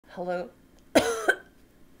Hello.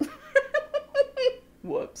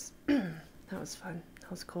 Whoops. That was fun.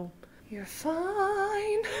 That was cool. You're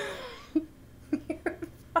fine. You're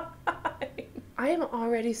fine. I am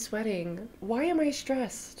already sweating. Why am I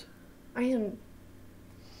stressed? I am...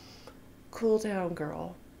 Cool down,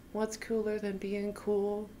 girl. What's cooler than being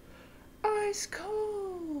cool? Ice cold.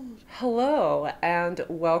 Hello, and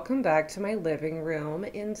welcome back to my living room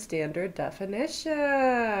in standard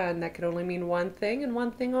definition. That could only mean one thing, and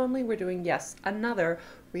one thing only. We're doing, yes, another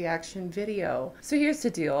reaction video. So here's the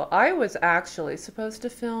deal. I was actually supposed to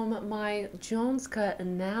film my Jones Cut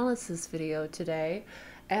analysis video today,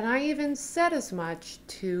 and I even said as much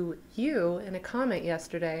to you in a comment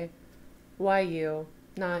yesterday. Why you?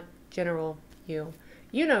 Not general you.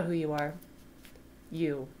 You know who you are.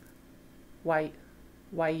 You. Why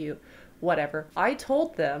you? Whatever. I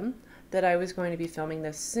told them that I was going to be filming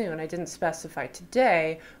this soon. I didn't specify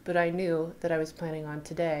today, but I knew that I was planning on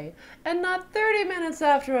today. And not 30 minutes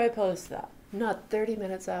after I post that. Not 30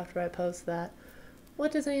 minutes after I post that.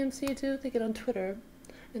 What does AMC do? They get on Twitter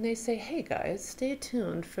and they say, hey guys, stay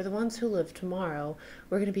tuned for the ones who live tomorrow.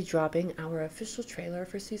 We're going to be dropping our official trailer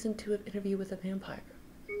for season 2 of Interview with a Vampire.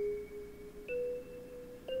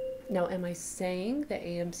 Now, am I saying that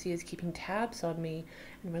AMC is keeping tabs on me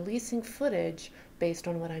and releasing footage based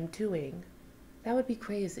on what I'm doing? That would be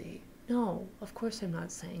crazy. No, of course I'm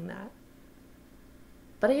not saying that.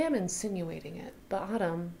 But I am insinuating it. But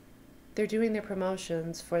Autumn, they're doing their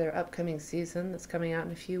promotions for their upcoming season that's coming out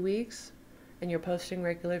in a few weeks, and you're posting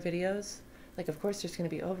regular videos. Like, of course there's going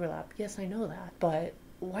to be overlap. Yes, I know that. But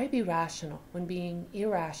why be rational when being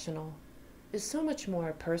irrational is so much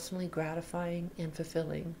more personally gratifying and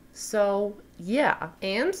fulfilling? So yeah,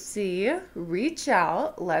 AMC, reach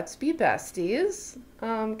out, let's be besties.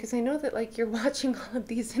 Because I know that like you're watching all of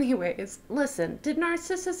these anyways. Listen, did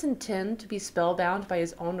Narcissus intend to be spellbound by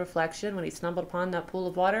his own reflection when he stumbled upon that pool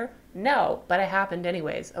of water? No, but it happened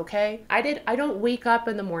anyways, okay? I don't wake up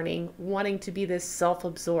in the morning wanting to be this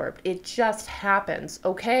self-absorbed. It just happens,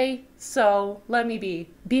 okay? So let me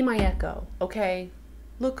be my echo, okay?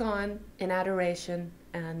 Look on in adoration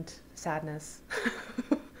and sadness.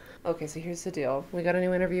 Okay, so here's the deal. We got a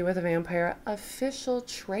new Interview with a Vampire official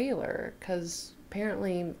trailer, because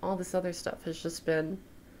apparently all this other stuff has just been,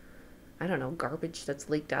 I don't know, garbage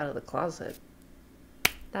that's leaked out of the closet.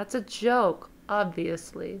 That's a joke,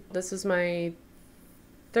 obviously. This is my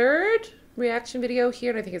third reaction video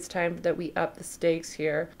here, and I think it's time that we up the stakes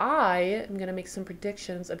here. I am gonna make some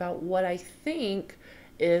predictions about what I think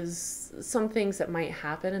is some things that might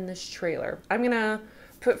happen in this trailer. I'm gonna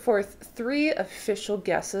put forth 3 official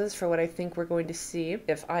guesses for what I think we're going to see.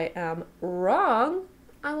 If I am wrong,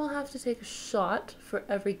 I will have to take a shot for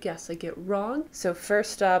every guess I get wrong. So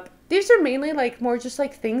first up, these are mainly like more just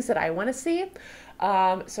like things that I want to see.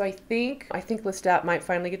 So I think Lestat might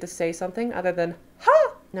finally get to say something other than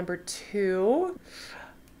ha. Number 2,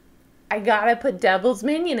 I gotta put Devil's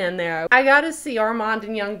Minion in there. I gotta see Armand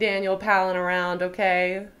and young Daniel palling around,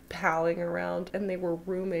 okay? Palling around. And they were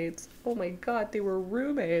roommates. Oh my god, they were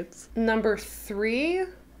roommates. Number 3.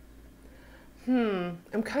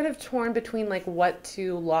 I'm kind of torn between like what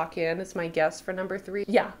to lock in as my guess for number 3.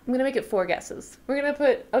 Yeah, I'm gonna make it 4 guesses. We're gonna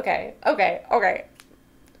put, okay.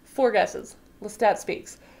 4 guesses. Lestat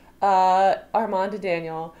speaks. Armand and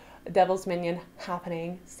Daniel. Devil's Minion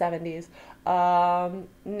happening, 70s.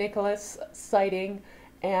 Nicholas sighting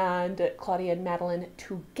and Claudia and Madeline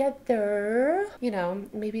together. You know,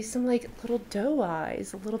 maybe some like little doe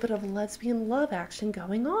eyes, a little bit of lesbian love action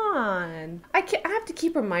going on. I have to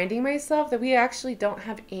keep reminding myself that we actually don't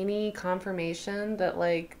have any confirmation that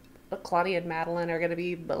like Claudia and Madeline are gonna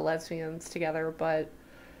be lesbians together, but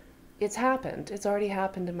it's happened. It's already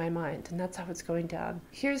happened in my mind, and that's how it's going down.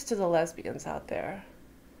 Here's to the lesbians out there.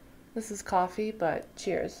 This is coffee, but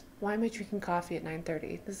cheers. Why am I drinking coffee at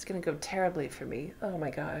 9:30? This is gonna go terribly for me. Oh my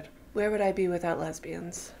god. Where would I be without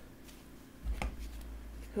lesbians?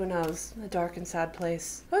 Who knows? A dark and sad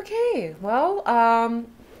place. Okay, well,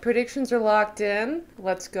 predictions are locked in.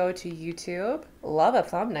 Let's go to YouTube. Love a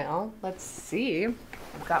thumbnail. Let's see.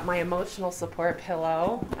 I've got my emotional support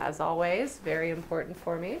pillow, as always. Very important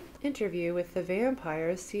for me. Interview with the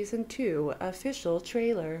Vampire Season 2 official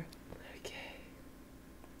trailer.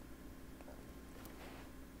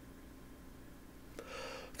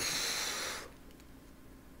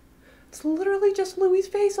 It's literally just Louis'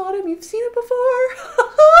 face on him. You've seen it before.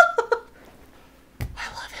 I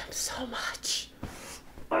love him so much.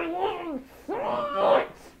 I love him so much.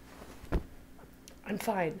 I'm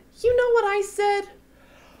fine. You know what I said?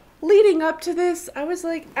 Leading up to this, I was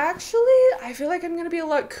like, actually, I feel like I'm going to be a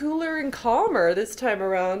lot cooler and calmer this time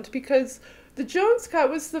around because The Jones cut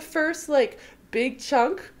was the first, like, big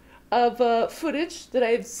chunk of footage that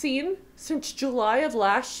I've seen since July of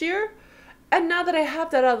last year. And now that I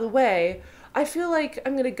have that out of the way, I feel like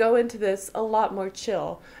I'm going to go into this a lot more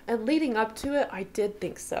chill. And leading up to it, I did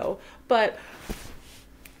think so. But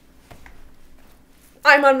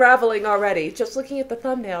I'm unraveling already, just looking at the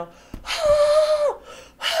thumbnail.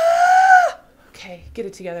 Okay, get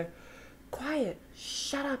it together. Quiet.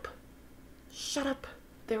 Shut up. Shut up.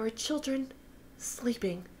 There are children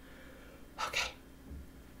sleeping. Okay.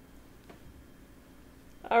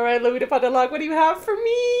 All right, Louis de Pantalog, what do you have for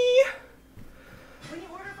me? When you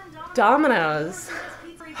order from Domino's.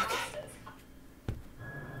 Okay.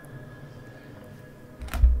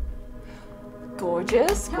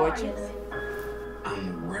 Gorgeous, gorgeous. I'm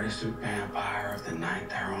the registered vampire of the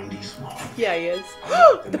ninth hour on these small. Yeah, he is.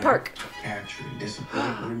 The park. Capture,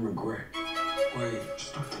 disappointment, and regret. Wait,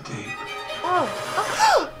 stop the tape.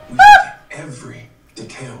 Oh. We get every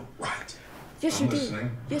detail right. Yes, you do.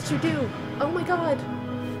 Listening. Yes, you do. Oh my God.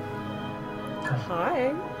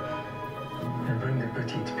 Hi. And bring the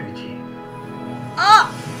petite beauty. Ah!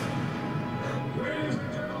 Ladies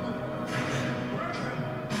and gentlemen,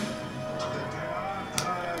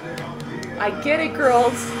 I get it,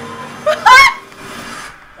 girls.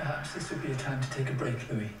 Perhaps this would be a time to take a break,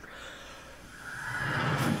 Louis.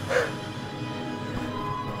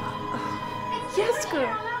 Yes, girl. I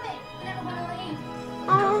love it. I never want to leave.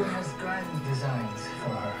 Oh. Doctor has grand designs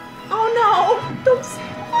for her. Oh no! Don't say.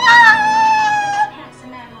 Ah!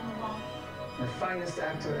 Handsome man on the wall. The finest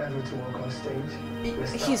actor ever to walk on stage.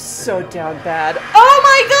 Lestat. He's so down bad. Oh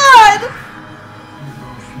my God! we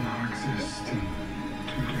both now exist in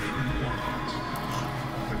two different worlds.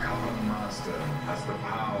 The common master has the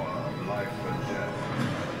power of life and death.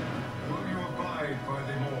 Will you abide by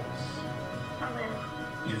the laws? I will.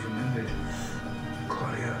 You've remembered,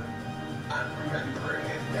 Claudia. I'm remembering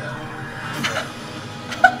it now.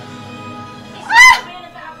 It's not been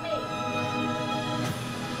about me.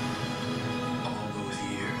 All those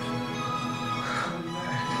years. Come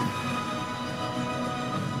back.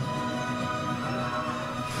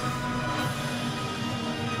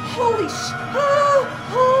 Holy sh! Oh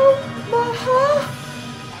my!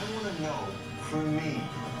 I want to know, for me,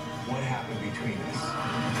 what happened between us.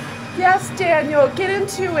 Yes, Daniel, get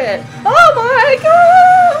into it. Oh my God!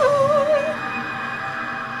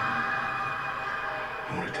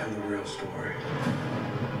 I want to tell the real story.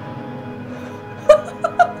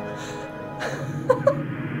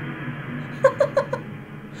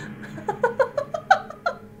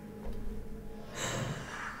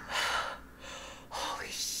 Holy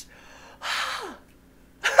sh!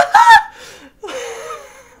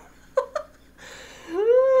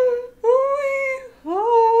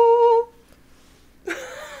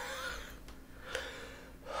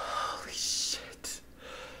 Holy shit.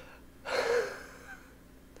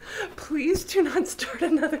 Please do not start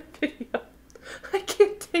another video. I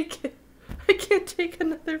can't take it. I can't take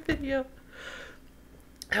another video.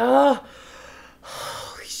 Oh,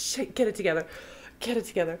 holy shit. Get it together. Get it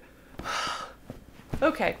together.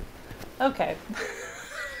 Okay. Okay.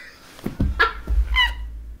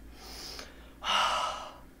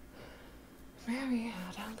 Mary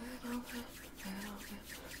had a little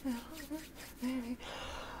Mary.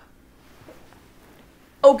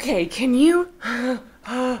 Okay, can you?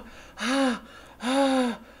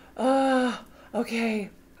 Okay.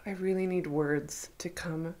 I really need words to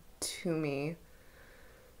come to me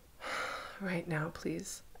right now,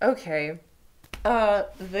 please. Okay.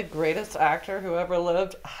 The greatest actor who ever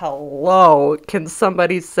lived. Hello. Can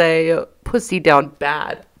somebody say pussy down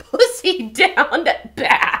bad? Pussy down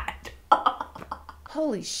bad.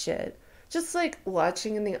 Holy shit. Just like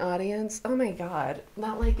watching in the audience. Oh my God.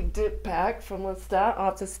 That like dip back from Lestat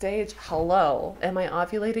off the stage. Hello. Am I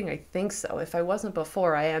ovulating? I think so. If I wasn't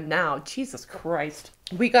before, I am now. Jesus Christ.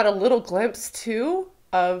 We got a little glimpse too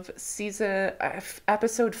of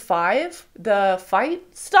episode 5, the fight.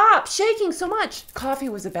 Stop shaking so much. Coffee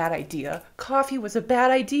was a bad idea. Coffee was a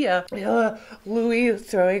bad idea. Louis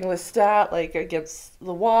throwing Lestat like against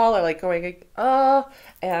the wall or like going,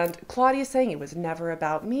 and Claudia saying it was never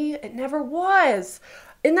about me. It never was.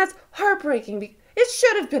 And that's heartbreaking. It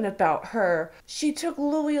should have been about her. She took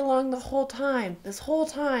Louis along the whole time. This whole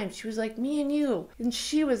time. She was like, me and you. And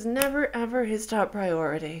she was never, ever his top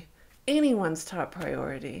priority. Anyone's top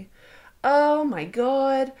priority. Oh my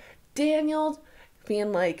God. Daniel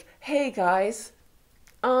being like, hey guys,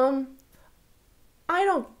 I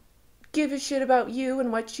don't give a shit about you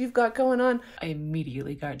and what you've got going on. I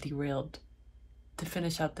immediately got derailed. To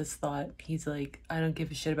finish out this thought, he's like, I don't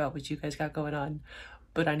give a shit about what you guys got going on.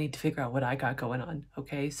 but I need to figure out what I got going on,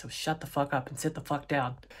 okay? So shut the fuck up and sit the fuck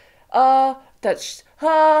down. Armand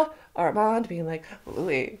being like,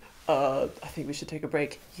 Louis, I think we should take a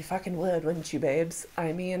break. You fucking would, wouldn't you, babes?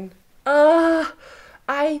 I mean, there's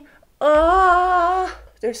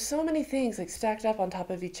so many things like stacked up on top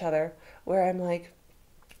of each other where I'm like,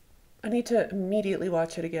 I need to immediately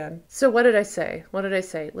watch it again. So what did I say? What did I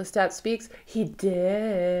say? Lestat speaks. He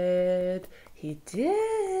did. He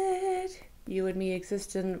did. You and me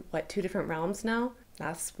exist in, what, 2 different realms now?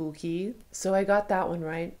 That's spooky. So I got that one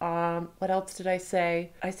right. What else did I say?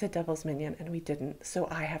 I said Devil's Minion, and we didn't. So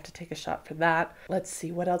I have to take a shot for that. Let's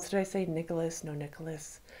see. What else did I say? Nicholas. No,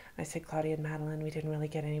 Nicholas. I said Claudia and Madeline. We didn't really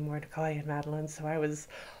get any more to Claudia and Madeline. So I was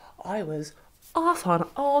off on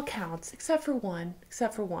all counts, except for one.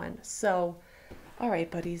 So, all right,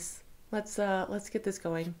 buddies. Let's get this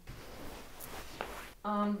going.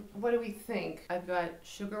 What do we think? I've got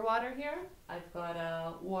sugar water here. I've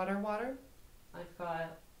got water. I've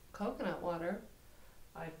got coconut water.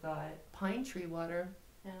 I've got pine tree water,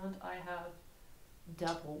 and I have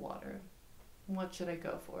devil water. What should I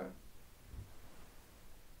go for?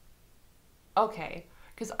 Okay,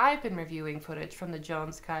 because I've been reviewing footage from the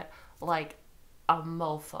Jones cut like a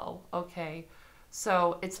mofo, okay?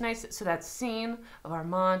 So it's nice. So that scene of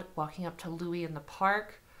Armand walking up to Louis in the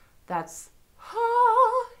park, that's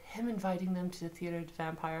him inviting them to the Theatre de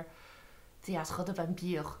Vampire. Théâtre de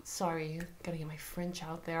Vampire. Sorry, gotta get my French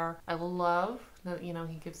out there. I love that, you know,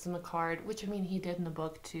 he gives them a card, which I mean he did in the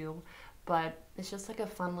book too, but it's just like a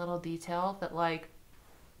fun little detail that, like,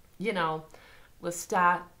 you know,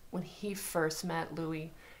 Lestat, when he first met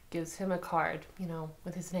Louis, gives him a card, you know,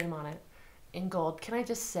 with his name on it in gold. Can I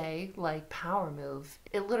just say, like, power move.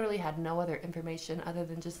 It literally had no other information other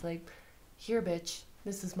than just like, here bitch,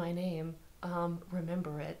 this is my name.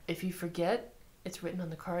 Remember it. If you forget, it's written on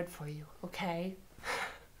the card for you, okay?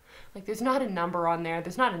 Like, there's not a number on there.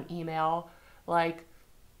 There's not an email. Like,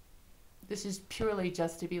 this is purely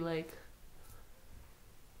just to be like,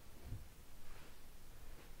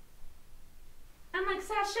 and like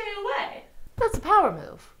sashay away. That's a power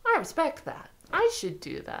move. I respect that. I should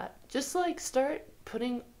do that. Just like start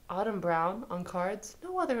putting Autumn Brown on cards,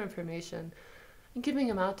 no other information, and giving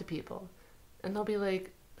them out to people. And they'll be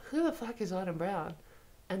like, who the fuck is Autumn Brown?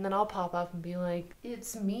 And then I'll pop up and be like,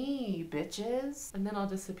 it's me, bitches. And then I'll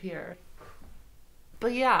disappear.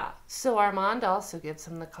 But yeah, so Armand also gives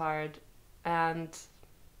him the card. And,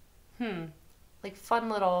 like fun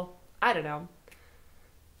little, I don't know,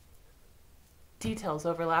 details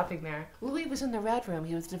overlapping there. Louis was in the Red Room.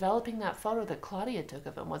 He was developing that photo that Claudia took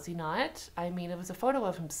of him, was he not? I mean, it was a photo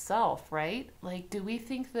of himself, right? Like, do we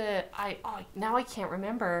think that, now I can't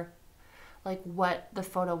remember, like, what the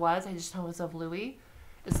photo was. I just know it was of Louis.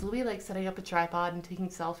 Is Louis like setting up a tripod and taking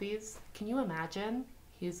selfies? Can you imagine?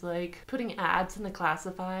 He's like putting ads in the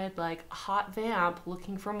classified, like, hot vamp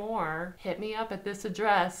looking for more. Hit me up at this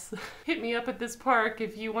address. Hit me up at this park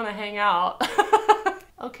if you want to hang out.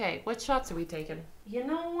 Okay, what shots are we taking? You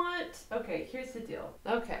know what? Okay, here's the deal.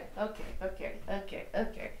 Okay.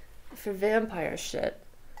 For vampire shit,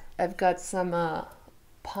 I've got some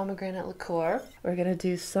pomegranate liqueur. We're gonna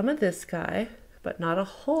do some of this guy, but not a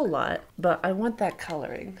whole lot. But I want that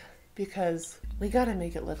coloring because we gotta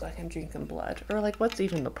make it look like I'm drinking blood. Or like, what's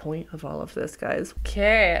even the point of all of this, guys?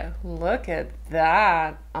 Okay, look at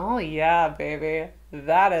that. Oh yeah, baby.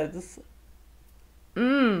 That is...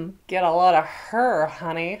 get a lot of her,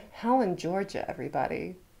 honey. Helen, Georgia,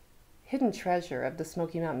 everybody. Hidden treasure of the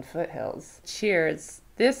Smoky Mountain foothills. Cheers.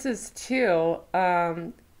 This is to,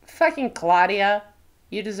 fucking Claudia.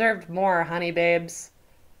 You deserved more, honey babes.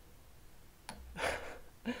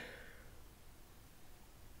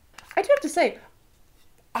 I do have to say,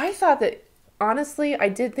 I thought that, honestly, I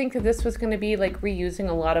did think that this was going to be like reusing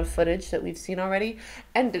a lot of footage that we've seen already.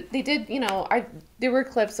 And they did, you know, there were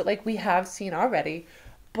clips that like we have seen already,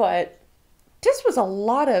 but this was a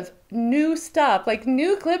lot of new stuff, like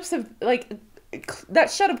new clips of like that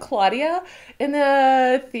shot of Claudia in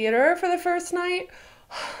the theater for the first night.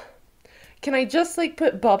 Can I just like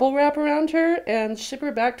put bubble wrap around her and ship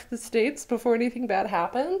her back to the States before anything bad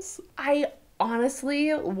happens? I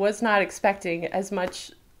honestly was not expecting as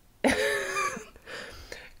much,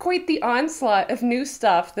 quite the onslaught of new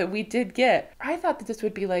stuff that we did get. I thought that this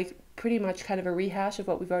would be like pretty much kind of a rehash of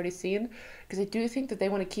what we've already seen, because I do think that they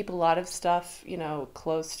want to keep a lot of stuff, you know,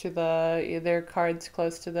 close to their cards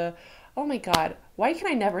close to the, oh my god, why can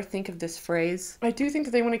I never think of this phrase? I do think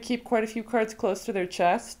that they want to keep quite a few cards close to their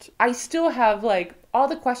chest. I still have like all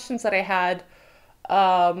the questions that I had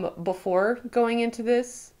before going into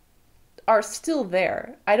this are still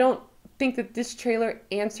there. I don't think that this trailer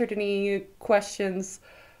answered any questions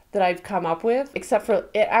that I've come up with, except for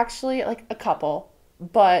it actually, like, a couple,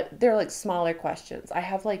 but they're like smaller questions. I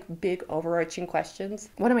have like big overarching questions.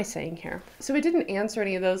 What am I saying here? So it didn't answer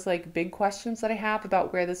any of those like big questions that I have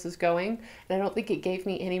about where this is going, and I don't think it gave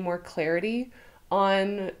me any more clarity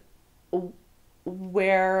on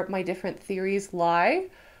where my different theories lie,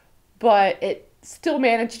 but it still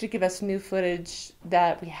managed to give us new footage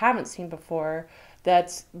that we haven't seen before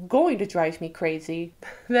that's going to drive me crazy,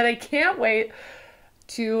 that I can't wait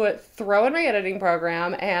to throw in my editing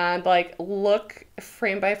program and like look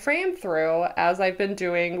frame by frame through, as I've been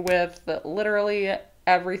doing with literally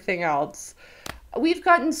everything else. We've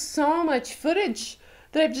gotten so much footage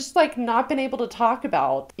that I've just like not been able to talk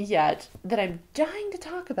about yet, that I'm dying to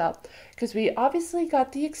talk about, because we obviously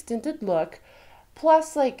got the extended look.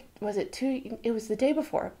 Plus, like, it was the day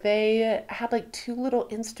before. They had like 2 little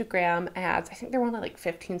Instagram ads. I think they were only like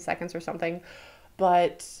 15 seconds or something,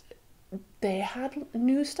 but they had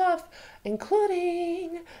new stuff,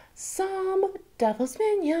 including some Devil's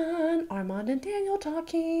Minion, Armand and Daniel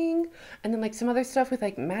talking, and then like some other stuff with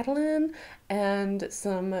like Madeline and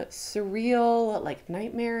some surreal, like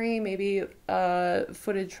nightmare-y, maybe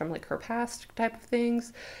footage from like her past type of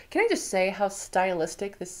things. Can I just say how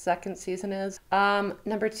stylistic this second season is?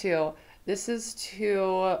 Number 2. This is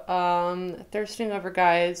to thirsting over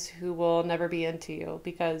guys who will never be into you,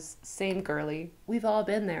 because same girly. We've all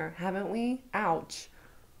been there, haven't we? Ouch.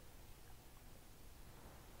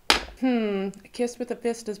 A kiss with a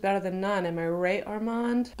fist is better than none, am I right,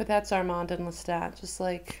 Armand? But that's Armand and Lestat, just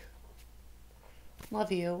like,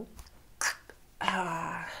 love you.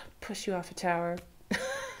 Push you off a tower.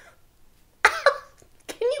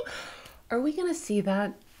 Are we gonna see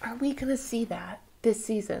that? Are we gonna see that this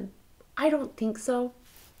season? I don't think so,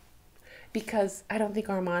 because I don't think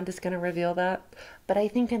Armand is going to reveal that. But I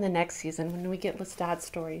think in the next season, when we get Lestat's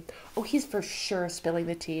story, oh, he's for sure spilling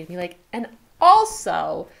the tea and be like, and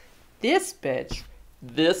also, this bitch,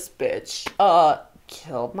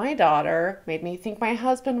 killed my daughter, made me think my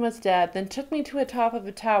husband was dead, then took me to the top of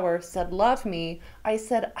a tower, said, love me. I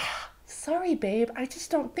said, sorry, babe, I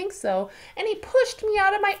just don't think so. And he pushed me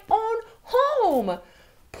out of my own home.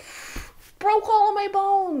 Broke all of my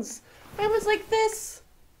bones. I was like this.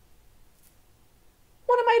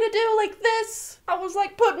 What am I to do? Like this? I was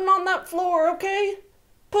like pudding on that floor, okay?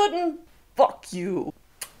 Pudding. Fuck you.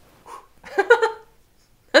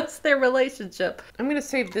 That's their relationship. I'm gonna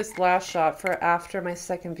save this last shot for after my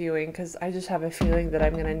second viewing, because I just have a feeling that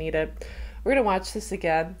I'm gonna need it. We're gonna watch this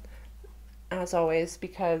again, as always,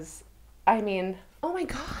 because, I mean, oh my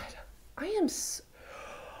god. I am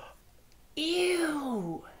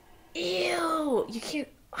Ew. Ew. You can't.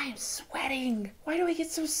 I am sweating. Why do I get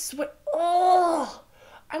so sweat? Oh,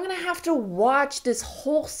 I'm gonna have to watch this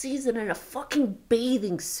whole season in a fucking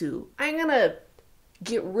bathing suit. I'm gonna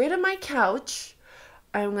get rid of my couch.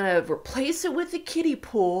 I'm gonna replace it with a kiddie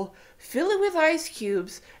pool, fill it with ice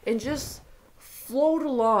cubes, and just float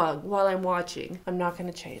along while I'm watching. I'm not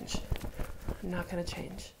gonna change. I'm not gonna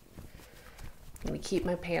change. I'm gonna keep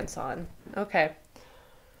my pants on. Okay.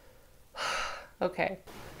 Okay.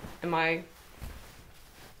 Am I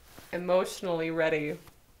emotionally ready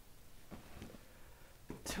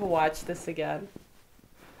to watch this again?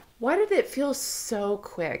 Why did it feel so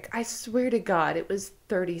quick? I swear to God, it was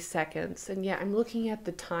 30 seconds. And yeah, I'm looking at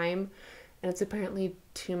the time, and it's apparently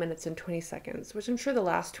 2 minutes and 20 seconds, which I'm sure the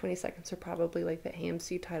last 20 seconds are probably like the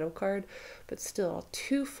AMC title card, but still,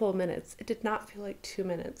 2 full minutes. It did not feel like 2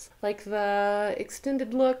 minutes. Like the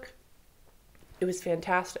extended look, it was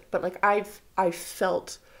fantastic, but like I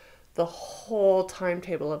felt the whole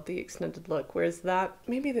timetable of the extended look, whereas that,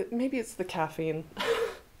 maybe it's the caffeine.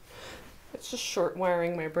 It's just short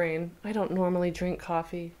wiring my brain. I don't normally drink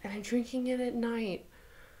coffee, and I'm drinking it at night.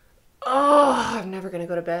 Oh, I'm never gonna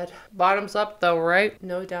go to bed. Bottoms up though, right?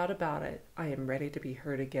 No doubt about it. I am ready to be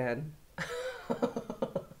heard again.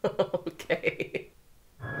 Okay.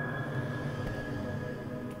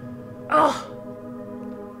 Oh!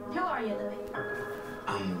 Who are you, Louis?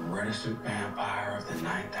 I'm the reticent vampire of the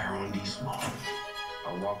night there on these small.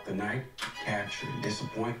 I walk the night, capture,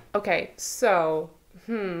 disappoint. Okay, so,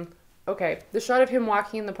 okay, the shot of him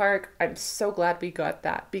walking in the park, I'm so glad we got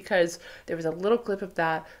that, because there was a little clip of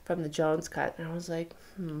that from the Jones cut, and I was like,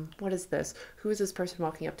 what is this? Who is this person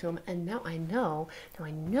walking up to him? And now I know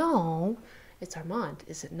it's Armand,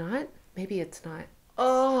 is it not? Maybe it's not.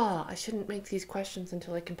 Oh, I shouldn't make these questions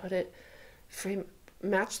until I can put it,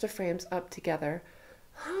 match the frames up together.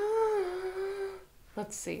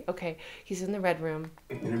 Let's see. Okay, he's in the red room.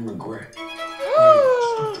 And then regret.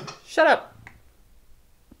 Shut up.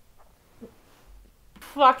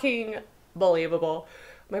 Fucking Unbelievable.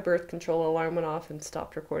 My birth control alarm went off and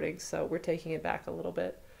stopped recording, so we're taking it back a little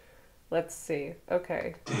bit. Let's see.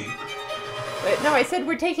 Okay. Wait, no, I said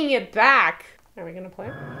we're taking it back. Are we gonna play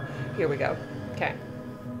it? Here we go. Okay.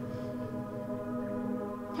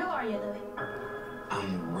 Who are you, Louis?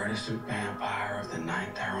 I'm the reticent vampire of the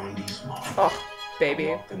ninth hour on D small. Oh, baby.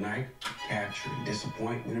 I walk the night, capture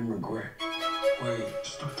disappointment and regret. Wait,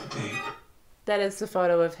 start the tape. That is the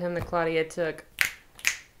photo of him that Claudia took.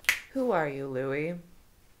 Who are you, Louis?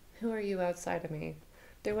 Who are you outside of me?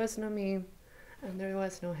 There was no me, and there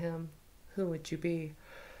was no him. Who would you be?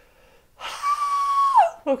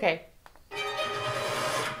 Okay.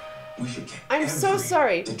 We should get I'm so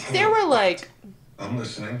sorry. detail There were like... I'm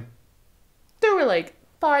listening. There were like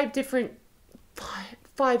five different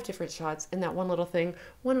shots in that one little thing.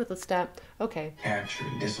 One with Lestat. Okay. Capture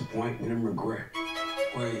disappointment and regret.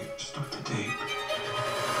 Wait, start the tape.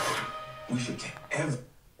 We should get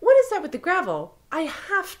What is that with the gravel? I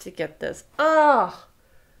have to get this. Ugh.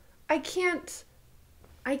 I can't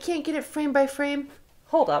get it frame by frame.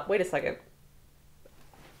 Hold up. Wait a second.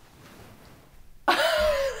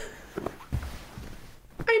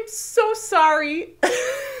 I'm so sorry.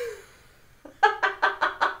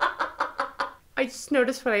 I just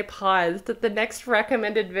noticed when I paused that the next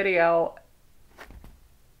recommended video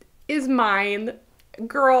is mine.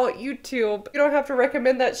 Girl, YouTube, you don't have to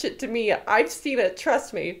recommend that shit to me. I've seen it,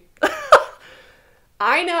 trust me.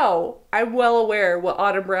 I know. I'm well aware what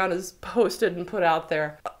Autumn Brown has posted and put out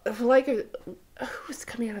there. Like, who's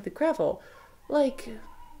coming out of the gravel? Like,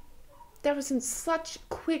 that was in such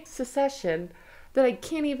quick succession that I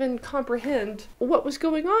can't even comprehend what was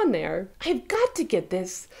going on there. I've got to get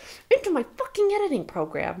this into my fucking editing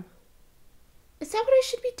program. Is that what I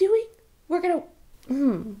should be doing? We're gonna...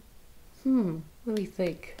 Let me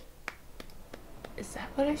think. Is that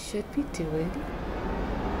what I should be doing?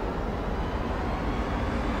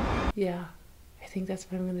 Yeah, I think that's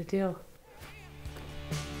what I'm gonna do.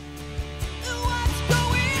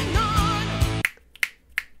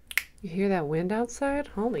 You hear that wind outside?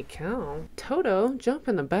 Holy cow. Toto, jump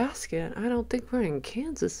in the basket. I don't think we're in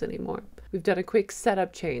Kansas anymore. We've done a quick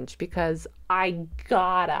setup change because I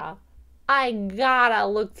gotta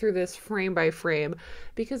look through this frame by frame.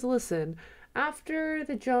 Because listen, after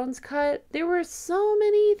the Jones cut, there were so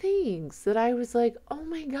many things that I was like, oh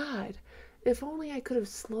my God, if only I could have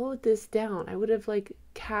slowed this down. I would have like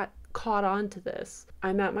caught on to this.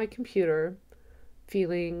 I'm at my computer.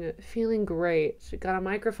 Feeling great. Got a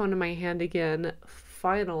microphone in my hand again,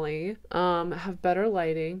 finally. Have better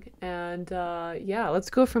lighting, and yeah, let's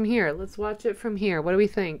go from here. Let's watch it from here. What do we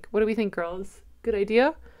think? What do we think, girls? Good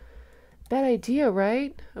idea? Bad idea,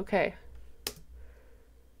 right? Okay.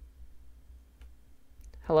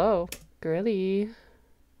 Hello, girly.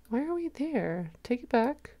 Why are we there? Take it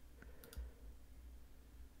back.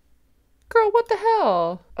 Girl, what the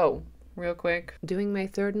hell? Oh. Real quick, doing my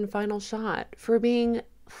third and final shot for being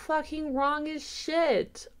fucking wrong as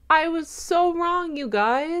shit. I was so wrong, you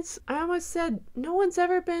guys. I almost said no one's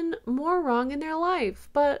ever been more wrong in their life,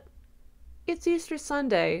 but it's Easter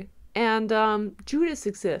Sunday and Judas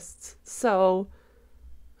exists. So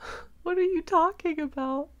what are you talking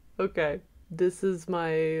about? Okay, this is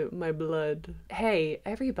my blood. Hey,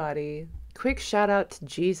 everybody. Quick shout out to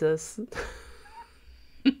Jesus.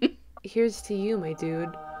 Here's to you, my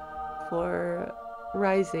dude. For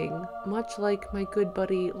rising, much like my good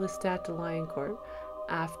buddy Lestat de Lioncourt,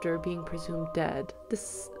 after being presumed dead. The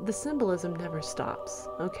symbolism never stops,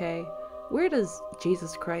 okay? Where does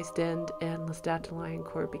Jesus Christ end and Lestat de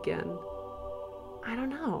Lioncourt begin? I don't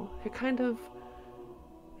know. They're kind of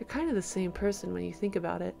the same person when you think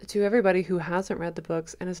about it. To everybody who hasn't read the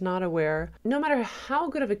books and is not aware, no matter how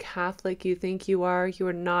good of a Catholic you think you are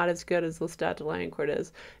not as good as Lestat de Lioncourt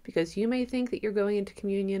is, because you may think that you're going into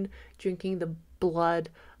communion drinking the blood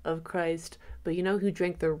of Christ, but you know who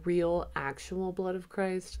drank the real, actual blood of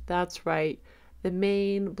Christ? That's right. The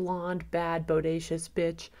main, blonde, bad, bodacious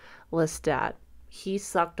bitch, Lestat. He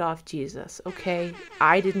sucked off Jesus, okay?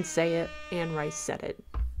 I didn't say it, Anne Rice said it.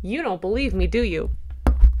 You don't believe me, do you?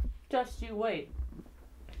 Just you wait.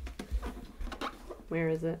 Where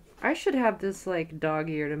is it? I should have this like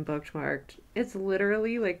dog-eared and bookmarked. It's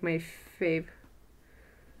literally like my fave.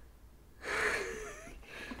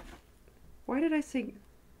 Why did I say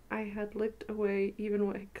I had licked away even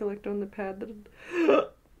when I clicked on the pad that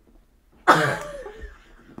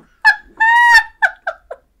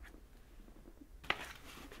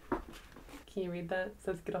Can you read that? It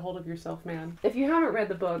says get a hold of yourself, man. If you haven't read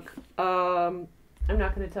the book, I'm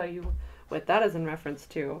not going to tell you what that is in reference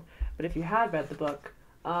to, but if you had read the book,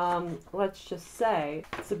 let's just say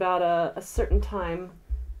it's about a certain time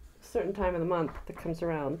certain time of the month that comes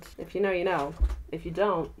around. If you know, you know. If you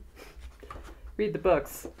don't, read the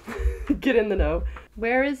books. Get in the know.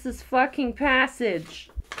 Where is this fucking passage?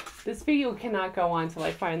 This video cannot go on till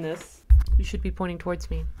I find this. You should be pointing towards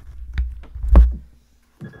me.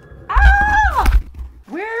 Ah!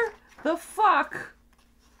 Where the fuck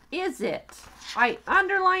is it? I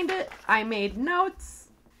underlined it. I made notes.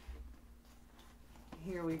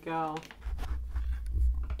 Here we go.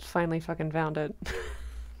 Finally fucking found it.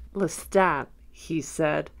 Lestat, he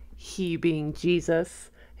said, he being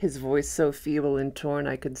Jesus, his voice so feeble and torn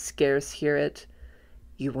I could scarce hear it.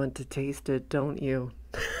 You want to taste it, don't you?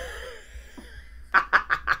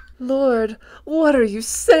 Lord, what are you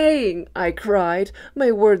saying? I cried,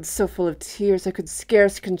 my words so full of tears I could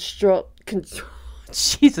scarce control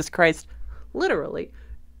Jesus Christ, literally,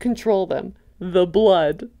 control them. The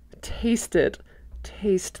blood. Taste it.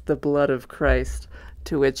 Taste the blood of Christ.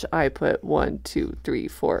 To which I put 1, 2, 3,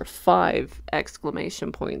 4, 5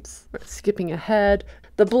 exclamation points. Skipping ahead.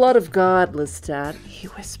 The blood of God, Lestat, he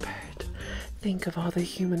whispered. Think of all the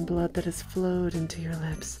human blood that has flowed into your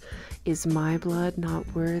lips. Is my blood not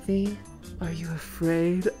worthy? Are you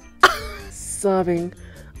afraid? Sobbing,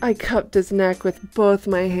 I cupped his neck with both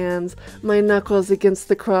my hands, my knuckles against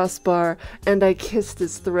the crossbar, and I kissed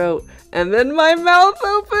his throat. And then my mouth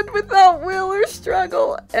opened without will or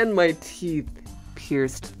struggle, and my teeth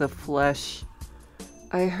pierced the flesh.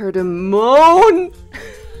 I heard him moan.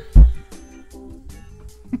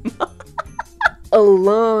 A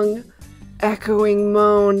long, echoing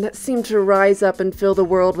moan that seemed to rise up and fill the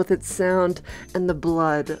world with its sound, and the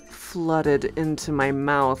blood flooded into my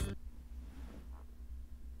mouth.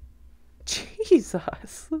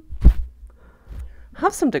 Jesus.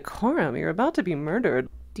 Have some decorum. You're about to be murdered.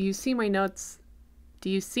 Do you see my notes? Do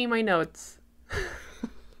you see my notes?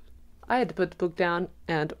 I had to put the book down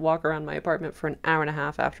and walk around my apartment for an hour and a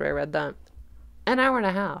half after I read that. An hour and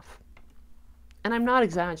a half. And I'm not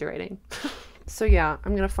exaggerating. So yeah,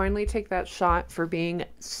 I'm gonna finally take that shot for being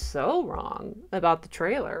so wrong about the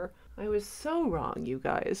trailer. I was so wrong, you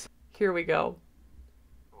guys. Here we go.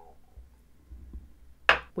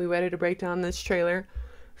 We ready to break down this trailer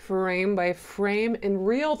frame by frame in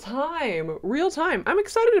real time. Real time. I'm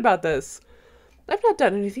excited about this. I've not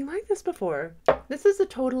done anything like this before. This is a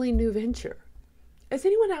totally new venture. Is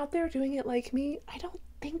anyone out there doing it like me? I don't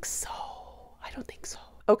think so. I don't think so.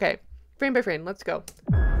 Okay, frame by frame, let's go.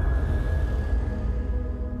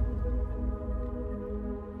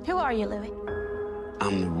 Who are you, Louis?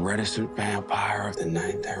 I'm the reticent vampire of the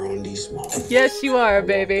night there on D small. Yes, you are, I walk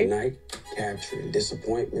the baby. night, capturing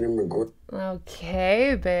disappointment and regret.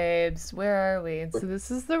 Okay, babes, where are we? So this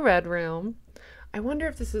is the red room. I wonder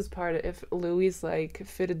if this is part of, if Louis like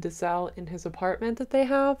fitted this out in his apartment that they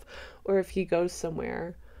have, or if he goes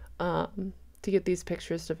somewhere to get these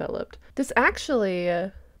pictures developed. This actually,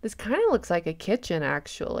 this kind of looks like a kitchen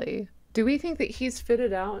actually. Do we think that he's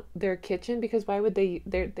fitted out their kitchen? Because why would they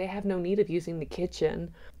have no need of using the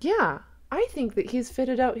kitchen. Yeah, I think that he's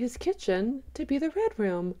fitted out his kitchen to be the red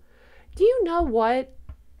room. Do you know what?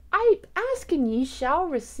 I ask and ye shall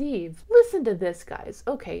receive. Listen to this, guys.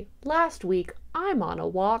 Okay, last week I'm on a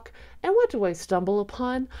walk, and what do I stumble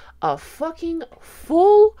upon? A fucking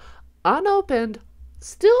full, unopened,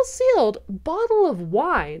 still sealed bottle of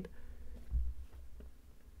wine.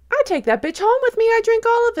 I take that bitch home with me. I drink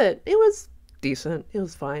all of it. It was decent. It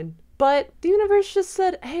was fine. But the universe just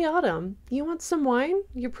said, hey, Autumn, you want some wine?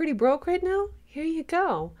 You're pretty broke right now? Here you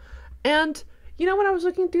go. And you know, when I was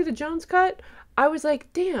looking through the Jones cut, I was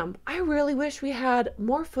like, damn, I really wish we had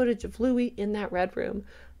more footage of Louis in that red room.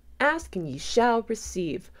 Ask and ye shall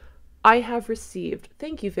receive. I have received.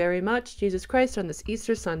 Thank you very much, Jesus Christ, on this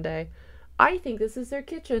Easter Sunday. I think this is their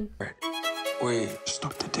kitchen. Wait,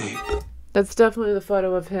 stop the tape. That's definitely the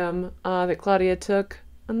photo of him that Claudia took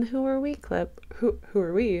on the Who Are We clip. Who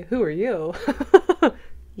are we? Who are you?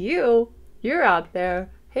 You're out there.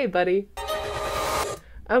 Hey, buddy.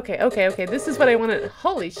 Okay. This is what I wanted.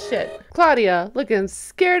 Holy shit. Claudia, looking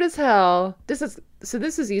scared as hell. This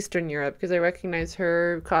is Eastern Europe because I recognize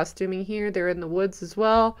her costuming here. They're in the woods as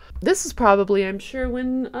well. This is probably, I'm sure,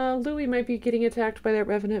 when Louis might be getting attacked by that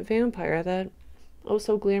revenant vampire, that oh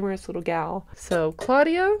so glamorous little gal. So,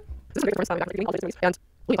 Claudia.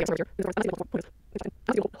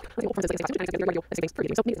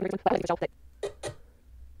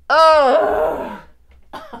 Oh!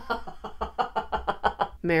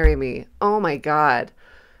 Marry me. Oh my god.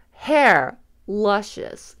 Hair.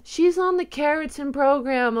 Luscious. She's on the keratin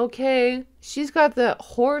program, okay? She's got that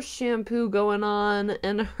horse shampoo going on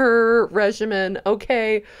and her regimen,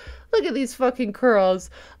 okay? Look at these fucking curls.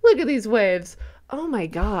 Look at these waves. Oh my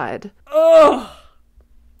god. Ugh.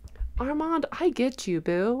 Armand, I get you,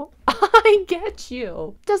 boo. I get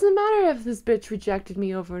you. Doesn't matter if this bitch rejected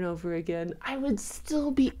me over and over again. I would still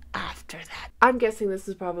be after that. I'm guessing this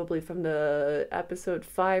is probably from the episode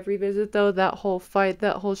 5 revisit, though. That whole fight,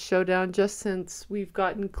 that whole showdown, just since we've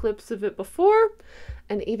gotten clips of it before.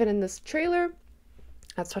 And even in this trailer,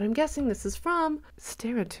 that's what I'm guessing this is from.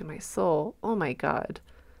 Stare into my soul. Oh my god.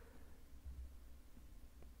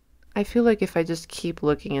 I feel like if I just keep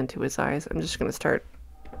looking into his eyes, I'm just gonna start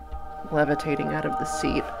levitating out of the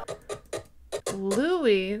seat.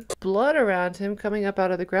 Louis, blood around him coming up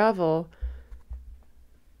out of the gravel.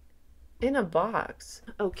 In a box.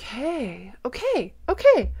 Okay.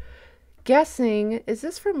 Guessing, is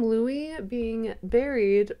this from Louis being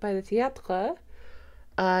buried by the theatre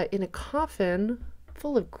in a coffin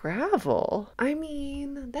full of gravel? I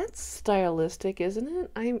mean, that's stylistic, isn't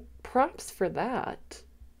it? I'm props for that.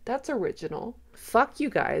 That's original. Fuck you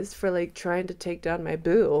guys for like trying to take down my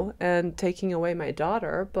boo and taking away my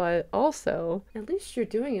daughter, but also at least you're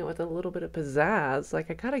doing it with a little bit of pizzazz. Like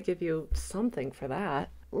I gotta give you something for that.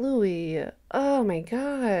 Louis, oh my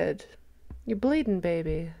god. You're bleeding,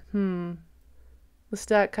 baby.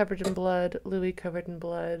 Lestat covered in blood, Louis covered in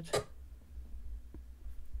blood.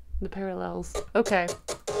 The parallels. Okay.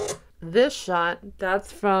 This shot,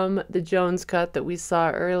 that's from the Jones cut that we saw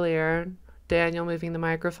earlier. Daniel moving the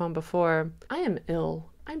microphone before. I am ill.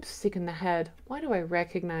 I'm sick in the head. Why do I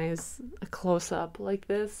recognize a close-up like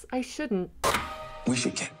this? I shouldn't. We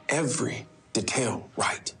should get every detail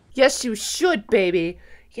right. Yes, you should, baby.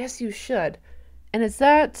 Yes, you should. And is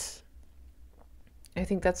that... I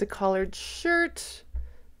think that's a collared shirt.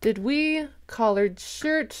 Did we? Collared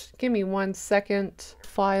shirt. Give me 1 second.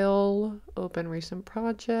 File. Open recent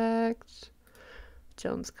project.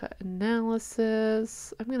 Jones cut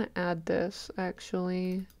analysis. I'm gonna add this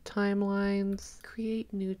actually. Timelines.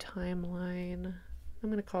 Create new timeline. I'm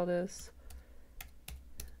gonna call this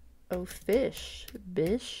Oh Fish.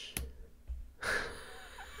 Bish.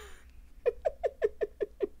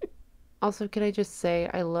 Also, can I just say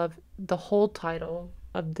I love the whole title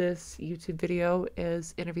of this YouTube video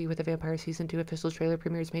is Interview with the Vampire Season 2 official trailer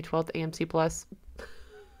premieres May 12th AMC Plus.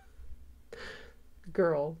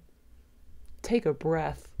 Girl. Take a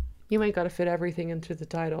breath. You might gotta fit everything into the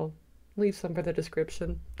title. Leave some for the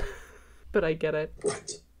description. But I get it.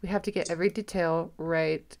 Right. We have to get every detail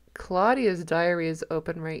right. Claudia's diary is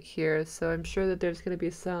open right here, so I'm sure that there's gonna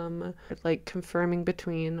be some like confirming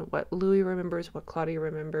between what Louis remembers, what Claudia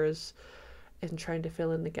remembers, and trying to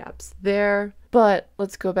fill in the gaps there. But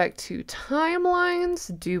let's go back to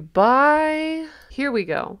timelines. Dubai. Here we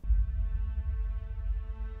go.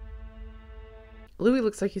 Louis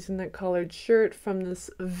looks like he's in that collared shirt from this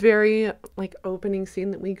very like opening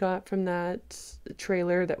scene that we got from that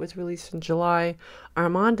trailer that was released in July.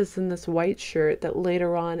 Armand is in this white shirt that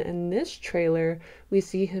later on in this trailer we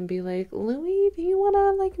see him be like, Louis, do you want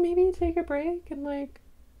to like maybe take a break and like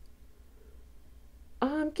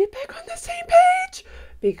get back on the same page?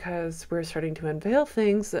 Because we're starting to unveil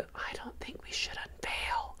things that I don't think we should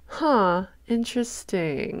unveil. Huh,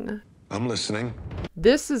 interesting. I'm listening.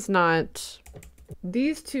 This is not...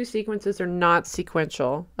 These two sequences are not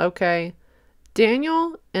sequential, okay?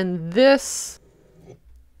 Daniel and this...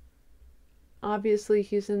 Obviously,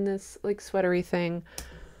 he's in this, like, sweatery thing.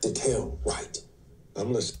 Detail right.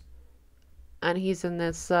 I'm listening. And he's in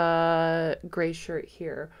this gray shirt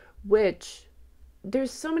here, which...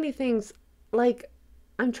 There's so many things, like...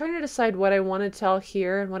 I'm trying to decide what I want to tell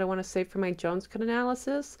here and what I want to say for my Jones cut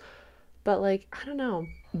analysis. But, like, I don't know.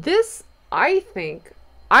 This, I think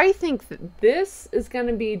that this is going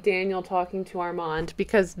to be Daniel talking to Armand,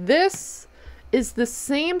 because this is the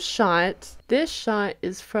same shot. This shot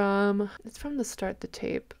is from, it's from the start the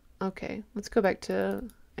tape. Okay, let's go back to,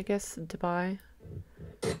 I guess, Dubai.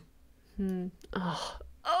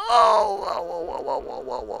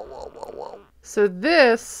 So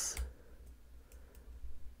this,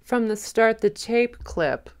 from the start the tape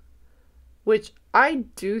clip, which I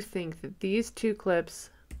do think that these two clips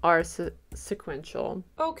are sequential.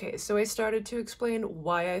 Okay, so I started to explain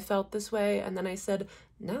why I felt this way, and then I said,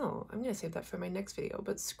 no, I'm gonna save that for my next video,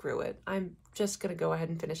 but screw it. I'm just gonna go ahead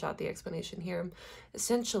and finish out the explanation here.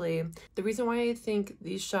 Essentially, the reason why I think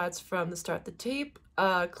these shots from the start the tape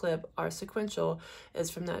clip are sequential is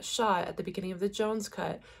from that shot at the beginning of the Jones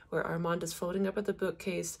cut where Armand is floating up at the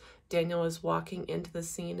bookcase, Daniel is walking into the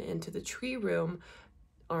scene, into the tree room,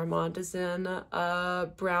 Armand is in a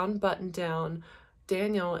brown button down,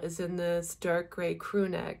 Daniel is in this dark gray crew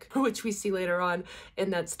neck, which we see later on in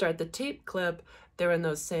that start the tape clip. They're in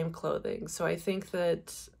those same clothing. So I think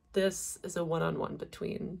that this is a one-on-one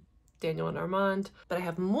between Daniel and Armand, but I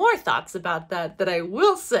have more thoughts about that I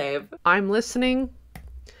will save. I'm listening.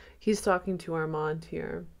 He's talking to Armand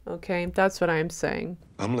here, okay? That's what I'm saying.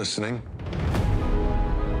 I'm listening.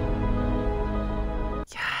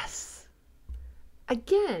 Yes.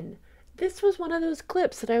 Again, this was one of those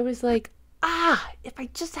clips that I was like, if I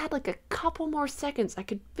just had like a couple more seconds, I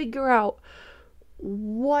could figure out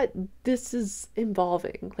what this is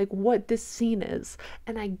involving, like what this scene is,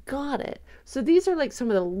 and I got it. So these are like some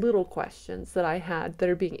of the little questions that I had that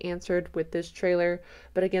are being answered with this trailer,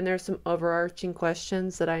 but again, there are some overarching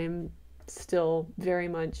questions that I am still very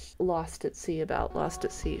much lost at sea about. Lost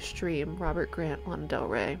at Sea stream, Robert Grant, Lana Del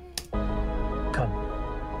Rey. Come.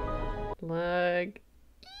 Look.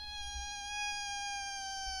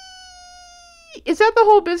 Is that the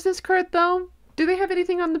whole business card though? Do they have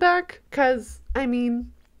anything on the back? Because, I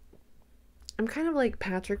mean, I'm kind of like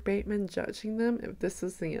Patrick Bateman judging them if this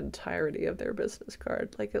is the entirety of their business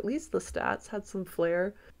card. Like, at least Lestat's had some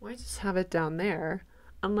flair. Why just have it down there?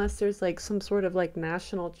 Unless there's like some sort of like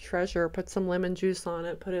national treasure, put some lemon juice on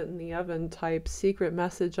it, put it in the oven type secret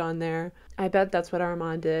message on there. I bet that's what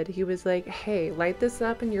Armand did. He was like, hey, light this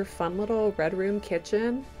up in your fun little red room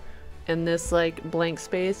kitchen. In this like blank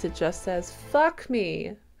space, it just says, fuck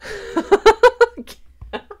me.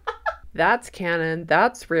 That's canon.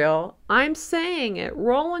 That's real. I'm saying it.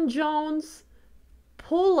 Roland Jones,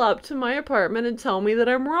 pull up to my apartment and tell me that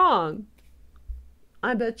I'm wrong.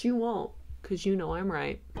 I bet you won't, because you know I'm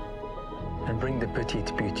right. And bring the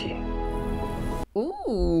petite beauty.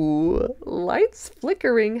 Ooh, lights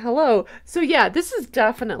flickering. Hello. So yeah, this is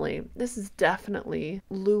definitely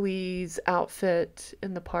Louis' outfit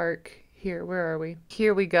in the park. Here, where are we?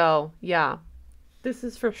 Here we go. Yeah, this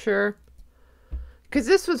is for sure. Because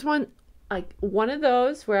this was one of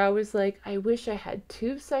those where I was like, I wish I had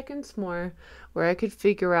 2 seconds more where I could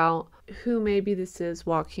figure out who maybe this is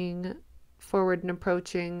walking forward and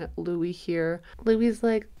approaching Louis here. Louis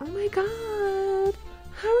like, oh my god,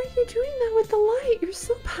 how are you doing that with the light? You're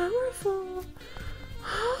so powerful.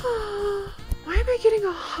 Why am I getting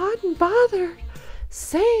all hot and bothered?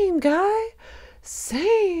 Same, guy.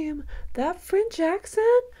 Same. That French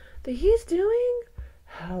accent that he's doing?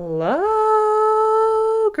 Hello,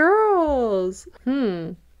 girls.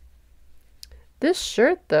 This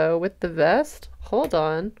shirt, though, with the vest. Hold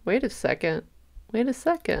on. Wait a second. Wait a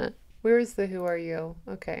second. Where is the who are you?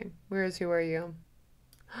 Okay. Where is who are you?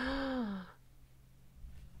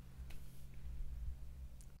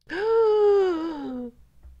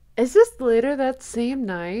 Is this later that same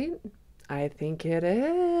night? I think it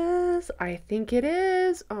is. I think it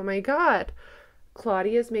is. Oh my god.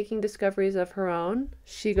 Claudia's making discoveries of her own.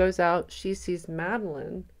 She goes out. She sees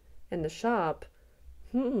Madeline in the shop.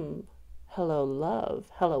 Hello,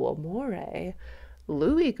 love. Hello, amore.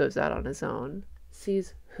 Louis goes out on his own.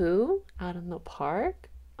 Sees who? Out in the park?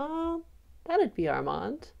 That'd be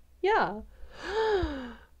Armand. Yeah.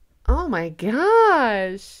 Oh my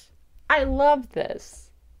gosh. I love this.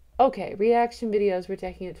 Okay, reaction videos, we're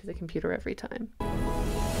taking it to the computer every time.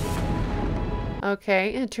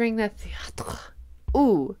 Okay, entering the theatre.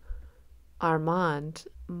 Ooh. Armand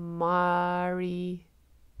Mari.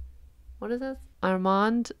 What is this?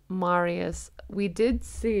 Armand Marius. We did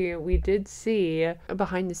see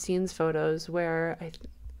behind the scenes photos where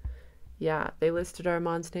they listed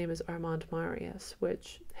Armand's name as Armand Marius,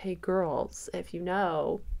 which, hey girls, if you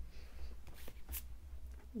know.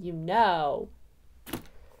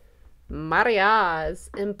 Marias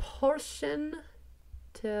impulsion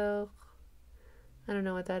to, I don't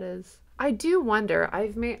know what that is. I do wonder.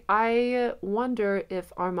 I wonder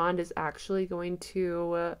if Armand is actually going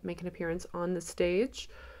to make an appearance on the stage,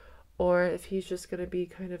 or if he's just going to be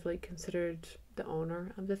kind of like considered the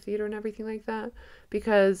owner of the theater and everything like that.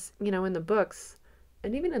 Because, you know, in the books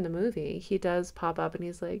and even in the movie, he does pop up and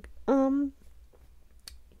he's like,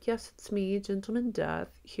 yes, it's me, Gentleman Death,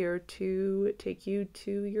 here to take you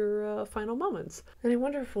to your final moments. And I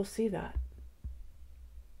wonder if we'll see that.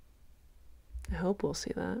 I hope we'll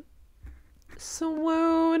see that.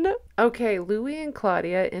 Swoon. Okay, Louis and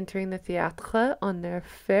Claudia entering the theatre on their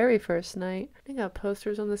very first night. They got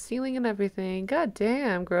posters on the ceiling and everything. God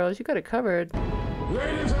damn, girls, you got it covered.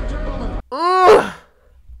 Ladies and gentlemen. Ugh.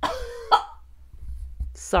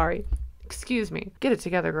 Sorry. Excuse me. Get it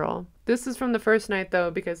together, girl. This is from the first night,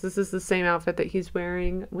 though, because this is the same outfit that he's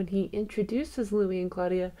wearing when he introduces Louis and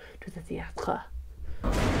Claudia to the theatre.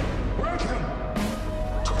 Welcome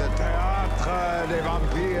to the Théâtre des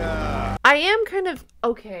Vampires. I am kind of,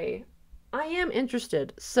 okay, I am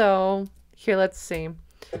interested. So, here, let's see.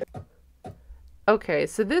 Okay,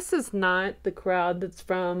 so this is not the crowd that's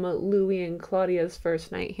from Louis and Claudia's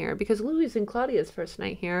first night here, because Louis and Claudia's first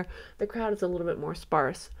night here, the crowd is a little bit more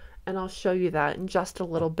sparse, and I'll show you that in just a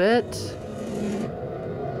little bit.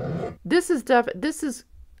 This is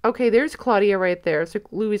okay, there's Claudia right there, so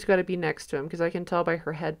Louis got to be next to him, because I can tell by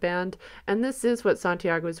her headband, and this is what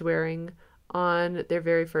Santiago is wearing on their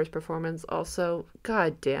very first performance. Also,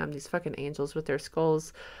 god damn, these fucking angels with their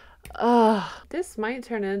skulls. This might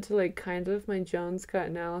turn into like kind of my Jones cut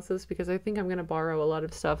analysis, because I think I'm gonna borrow a lot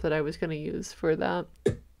of stuff that I was gonna use for that.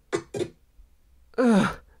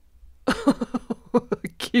 Ugh.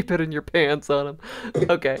 Keep it in your pants on him.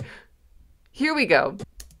 Okay, here we go.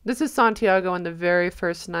 This is Santiago on the very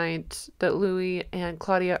first night that Louis and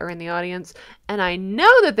Claudia are in the audience, and I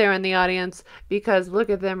know that they're in the audience because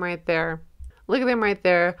look at them right there. Look at them right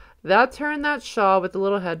there. That's her in that shawl with the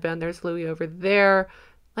little headband. There's Louis over there.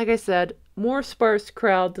 Like I said, more sparse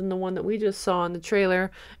crowd than the one that we just saw in the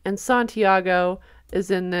trailer. And Santiago is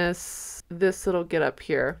in this little get up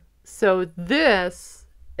here. So this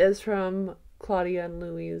is from Claudia and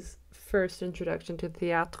Louis' first introduction to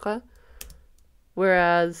theatre.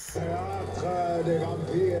 Whereas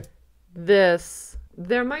this,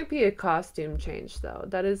 there might be a costume change though.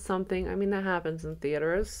 That is something, I mean, that happens in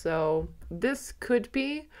theaters. So this could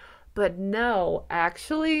be. But no,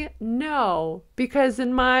 actually, no. Because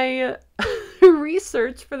in my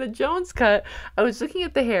research for the Jones cut, I was looking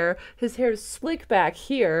at the hair. His hair is slick back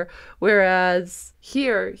here, whereas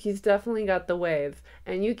here, he's definitely got the wave.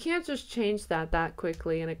 And you can't just change that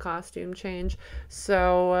quickly in a costume change.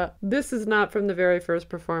 So this is not from the very first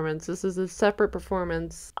performance. This is a separate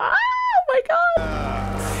performance. Oh my god!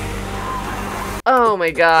 Oh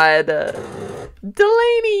my god.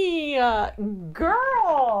 Delaney!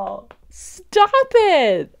 Girl! Stop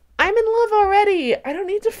it! I'm in love already! I don't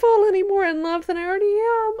need to fall any more in love than I already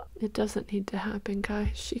am. It doesn't need to happen,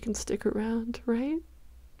 guys. She can stick around, right?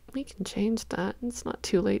 We can change that. It's not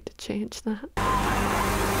too late to change that.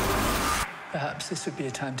 Perhaps this would be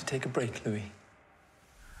a time to take a break, Louis.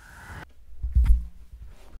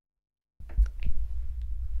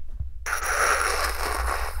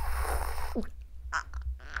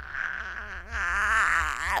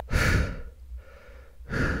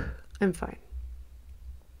 I'm fine.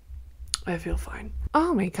 I feel fine.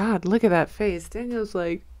 Oh my god, look at that face. Daniel's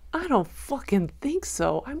like, I don't fucking think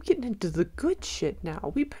so. I'm getting into the good shit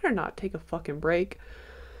now. We better not take a fucking break.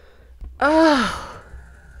 Ah.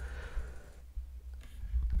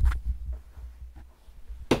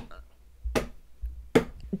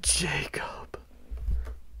 Jacob.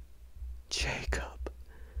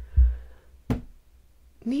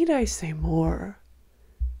 Need I say more?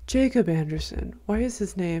 Jacob Anderson. Why is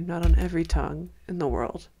his name not on every tongue in the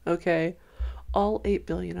world? Okay? All 8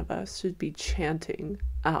 billion of us should be chanting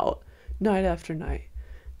out night after night.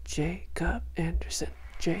 Jacob Anderson.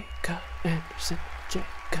 Jacob Anderson.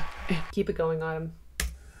 Jacob Anderson. Keep it going on him.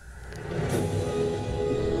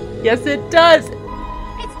 Yes, it does!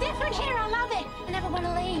 It's different here. I love it. I never want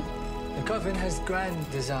to leave. The coven has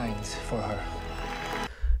grand designs for her.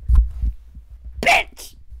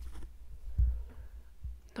 Bitch!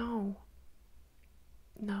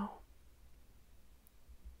 No.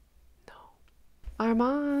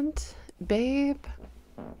 Armand, babe,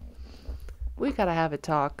 we gotta have a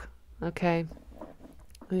talk, okay?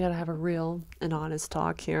 We gotta have a real and honest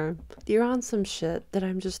talk here. You're on some shit that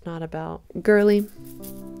I'm just not about. Girly,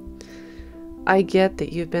 I get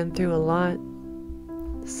that you've been through a lot.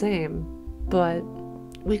 Same, but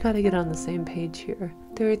we gotta get on the same page here.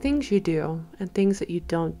 There are things you do and things that you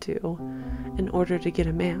don't do in order to get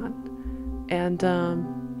a man. And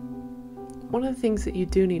one of the things that you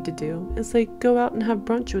do need to do is like go out and have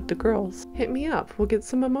brunch with the girls. Hit me up. We'll get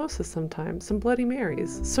some mimosas sometime, some Bloody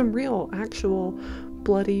Marys, some real actual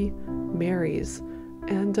Bloody Marys,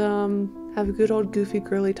 and have a good old goofy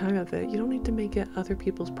girly time of it. You don't need to make it other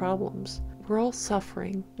people's problems. We're all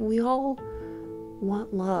suffering. We all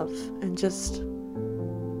want love and just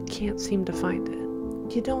can't seem to find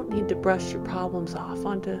it. You don't need to brush your problems off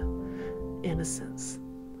onto innocence.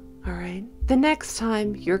 Alright? The next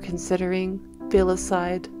time you're considering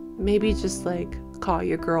filicide, maybe just like call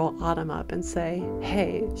your girl Autumn up and say,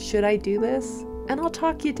 hey, should I do this? And I'll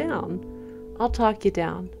talk you down.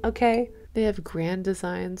 Okay? They have grand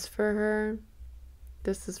designs for her.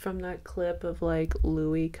 This is from that clip of like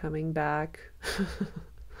Louis coming back.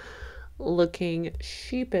 Looking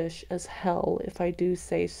sheepish as hell, if I do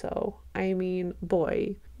say so. I mean,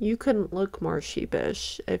 boy, you couldn't look more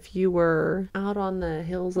sheepish if you were out on the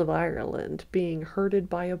hills of Ireland being herded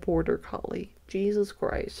by a border collie. Jesus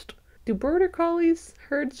Christ. Do border collies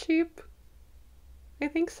herd sheep? I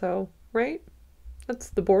think so, right? That's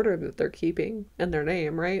the border that they're keeping in their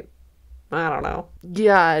name, right? I don't know.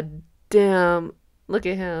 God damn. Look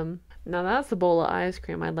at him. Now that's a bowl of ice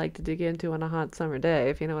cream I'd like to dig into on a hot summer day,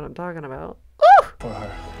 if you know what I'm talking about. Woo! For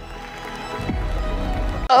her.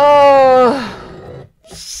 Oh!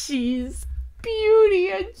 She's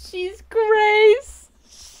beauty and she's grace.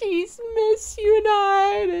 She's Miss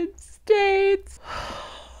United States.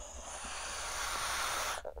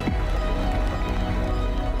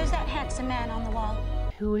 Who's that handsome man on the wall?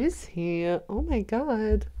 Who is he? Oh my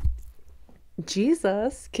god.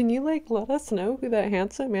 Jesus, can you like let us know who that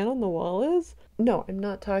handsome man on the wall is? No, I'm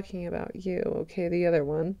not talking about you, okay? The other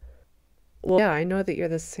one. Well, yeah, I know that you're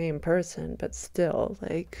the same person, but still,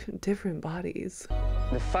 like, different bodies.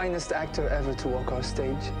 The finest actor ever to walk our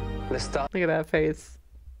stage. Lestat. Look at that face.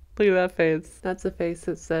 Look at that face. That's a face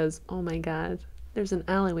that says, oh my god, there's an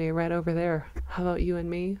alleyway right over there. How about you and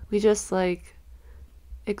me? We just, like,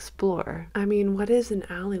 explore. I mean, what is an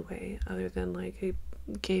alleyway other than, like, a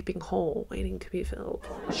gaping hole waiting to be filled?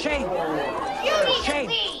 Shame! Shame!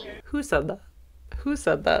 Who said that? Who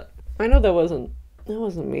said that? I know that wasn't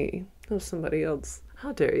me. That was somebody else.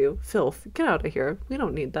 How dare you? Filth. Get out of here. We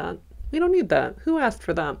don't need that. We don't need that. Who asked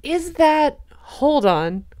for that? Is that... Hold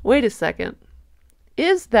on. Wait a second.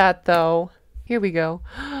 Is that, though... Here we go.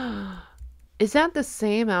 Is that the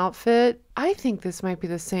same outfit? I think this might be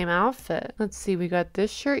the same outfit. Let's see. We got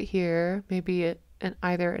this shirt here. Maybe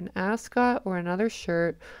either an ascot or another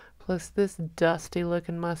shirt. Plus this dusty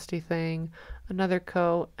looking musty thing. Another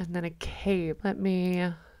coat. And then a cape. Let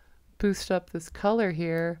me... boost up this color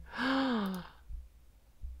here.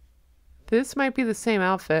 This might be the same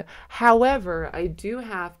outfit. However, I do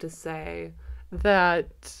have to say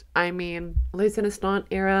that, I mean, Les Instant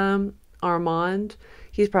era Armand,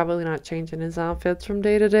 he's probably not changing his outfits from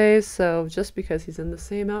day to day. So just because he's in the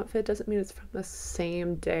same outfit doesn't mean it's from the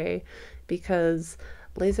same day. Because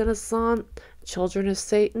Les Innocents, Children of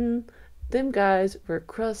Satan, them guys were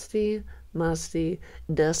crusty, musty,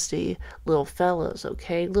 dusty little fellas,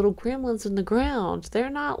 okay? Little gremlins in the ground. They're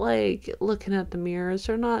not like looking at the mirrors.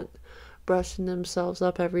 They're not brushing themselves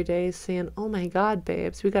up every day saying, oh my god,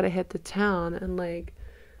 babes, we gotta hit the town and like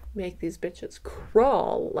make these bitches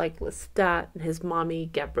crawl like Lestat and his mommy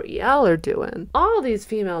Gabrielle are doing. All these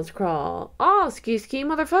females crawl. Oh, ski ski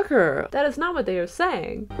motherfucker. That is not what they are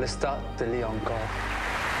saying. Lestat de Leon encore.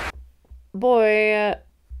 Boy,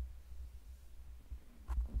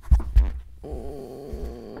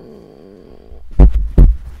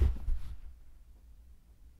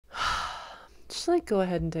 just like go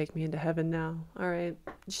ahead and take me into heaven now. All right,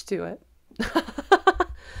 just do it.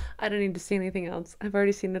 I don't need to see anything else. I've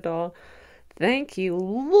already seen it all. Thank you,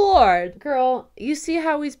 Lord. Girl, you see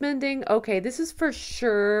how he's bending? Okay, this is for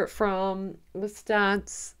sure from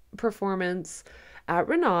Lestat's performance at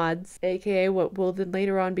Renaud's, aka what will then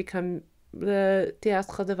later on become the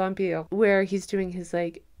Théâtre de Vampire, where he's doing his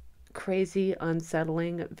like crazy,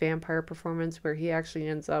 unsettling vampire performance where he actually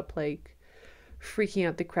ends up like freaking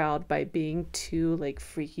out the crowd by being too like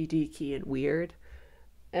freaky deaky and weird.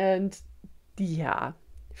 And yeah,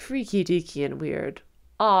 freaky deaky and weird.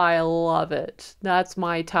 I love it. That's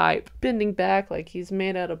my type. Bending back like he's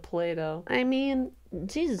made out of Play-Doh. I mean,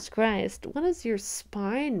 Jesus Christ, what is your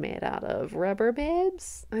spine made out of? Rubber,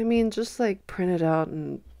 babes? I mean, just like print it out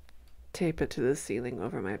and tape it to the ceiling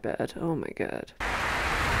over my bed. Oh my god.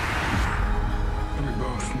 We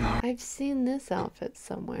both know. I've seen this outfit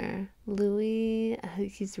somewhere. Louis,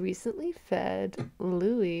 he's recently fed.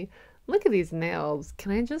 Louis, look at these nails.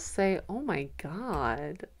 Can I just say, oh my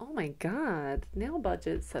god. Oh my god. Nail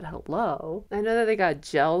budget said hello. I know that they got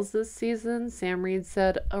gels this season. Sam Reed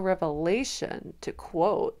said, a revelation, to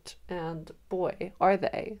quote. And boy, are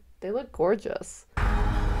they. They look gorgeous. We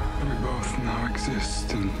both now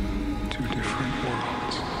exist in two different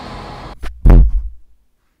worlds.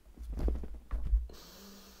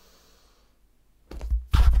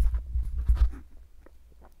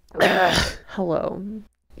 Hello.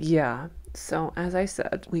 Yeah, so as I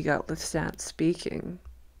said, we got Lestat speaking,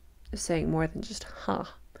 saying more than just huh.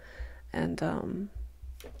 And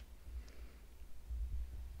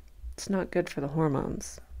it's not good for the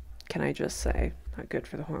hormones. Can I just say, not good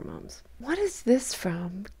for the hormones. What is this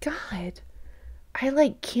from? God, I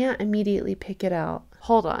like can't immediately pick it out.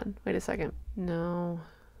 Hold on, wait a second. No.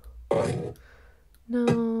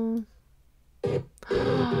 No.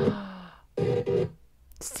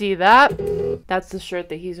 See that? That's the shirt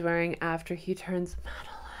that he's wearing after he turns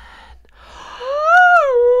Madeline.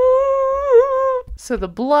 So the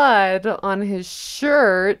blood on his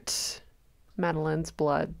shirt, Madeline's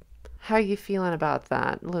blood. How you feeling about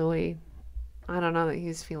that, Louis? I don't know that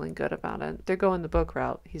he's feeling good about it. They're going the book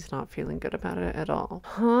route. He's not feeling good about it at all.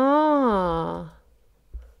 Huh.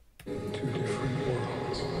 Two different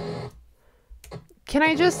worlds. Can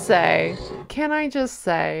I just say,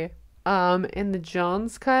 in the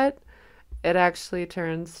Jones cut, it actually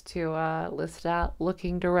turns to Lestat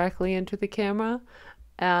looking directly into the camera.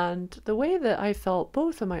 And the way that I felt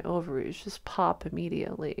both of my ovaries just pop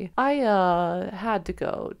immediately, I had to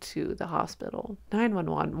go to the hospital.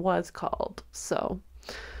 911 was called, so.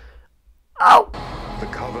 Oh! The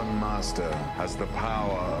Coven Master has the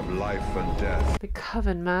power of life and death. The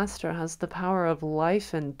Coven Master has the power of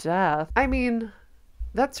life and death. I mean,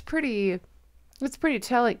 that's pretty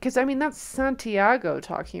telling, because I mean, that's Santiago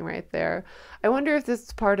talking right there. I wonder if this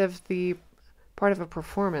is part of a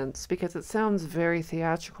performance, because it sounds very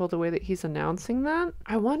theatrical the way that he's announcing that.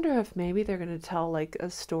 I wonder if maybe they're going to tell like a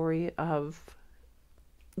story of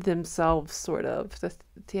themselves, sort of, the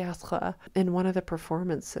théâtre, in one of the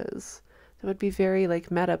performances. That would be very like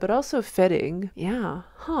meta, but also fitting. Yeah,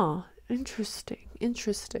 huh,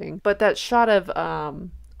 interesting. But that shot of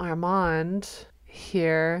Armand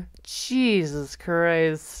here, Jesus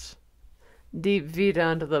Christ, deep V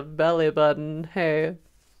down to the belly button. Hey,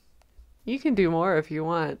 you can do more if you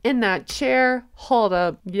want. In that chair, hold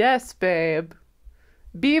up. Yes, babe.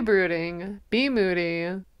 Be brooding. Be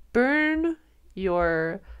moody. Burn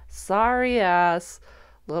your sorry ass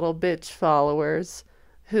little bitch followers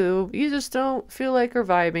who you just don't feel like are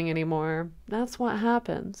vibing anymore. That's what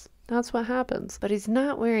happens. That's what happens. But he's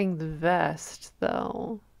not wearing the vest,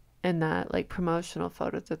 though, in that like promotional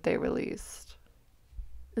photo that they released.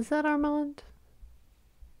 Is that Armand?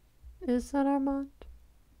 Is that Armand?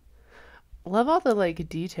 Love all the like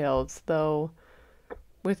details though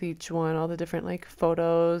with each one, all the different like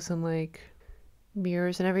photos and like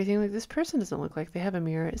mirrors and everything. Like, this person doesn't look like they have a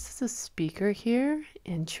mirror. Is this a speaker here?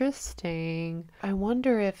 Interesting. I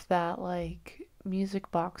wonder if that like music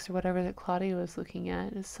box or whatever that Claudia was looking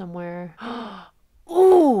at is somewhere.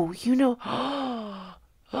 Oh, you know, oh,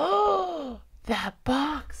 that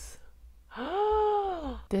box.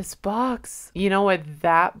 This box. You know what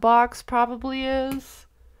that box probably is?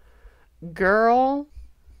 Girl.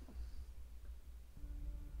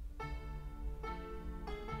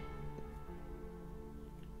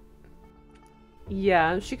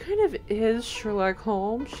 Yeah, she kind of is Sherlock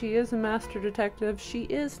Holmes. She is a master detective. She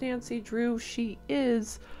is Nancy Drew. She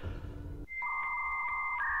is...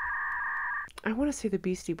 I want to say the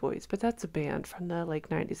Beastie Boys, but that's a band from the like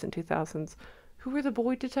 90s and 2000s. Who were the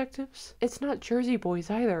boy detectives? It's not Jersey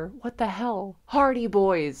Boys either. What the hell? Hardy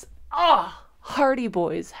Boys. Ah! Hardy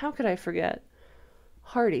Boys. How could I forget?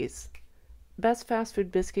 Hardee's. Best fast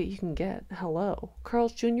food biscuit you can get. Hello.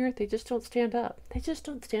 Carl's Jr., they just don't stand up. They just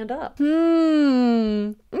don't stand up.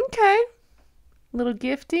 Okay. Little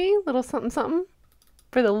gifty, little something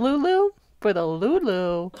for the Lulu. For the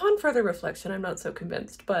Lulu. Upon further reflection, I'm not so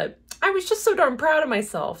convinced, but I was just so darn proud of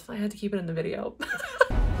myself. I had to keep it in the video.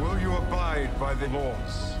 Will you abide by the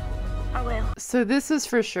laws? I will. So this is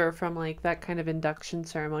for sure from like that kind of induction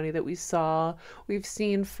ceremony that we saw. We've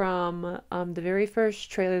seen from the very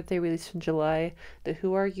first trailer that they released in July, the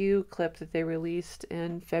Who Are You clip that they released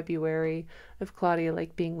in February of Claudia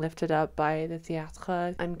like being lifted up by the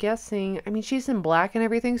théâtre. I'm guessing, I mean, she's in black and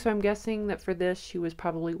everything, so I'm guessing that for this she was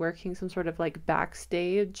probably working some sort of like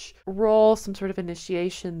backstage role, some sort of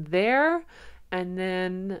initiation there. And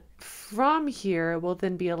then from here we'll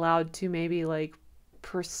then be allowed to maybe like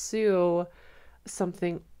pursue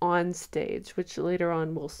something on stage, which later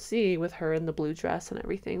on we'll see with her in the blue dress and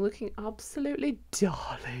everything, looking absolutely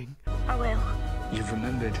darling. I will. You've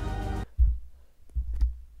remembered.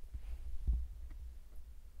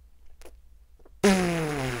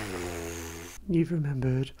 You've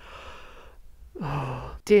remembered.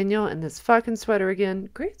 Oh, Daniel in this fucking sweater again.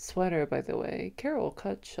 Great sweater, by the way. Carol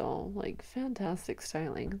Cutshall, like fantastic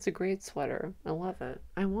styling. It's a great sweater. I love it.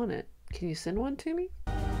 I want it. Can you send one to me?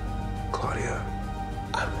 Claudia,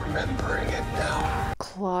 I'm remembering it now.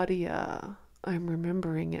 Claudia, I'm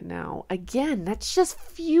remembering it now. Again, that's just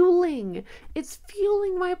fueling. It's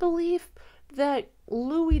fueling my belief that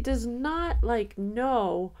Louis does not like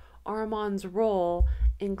know Armand's role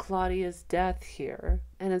in Claudia's death here.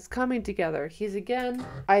 And it's coming together. He's again,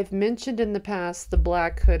 I've mentioned in the past the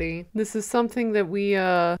black hoodie. This is something that we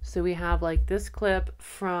so we have like this clip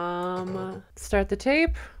from Start the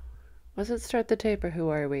Tape. Was it Start the Tape or Who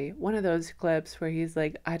Are We? One of those clips where he's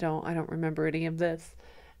like, I don't remember any of this.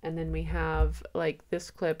 And then we have like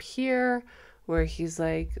this clip here where he's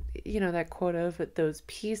like, you know, that quote of those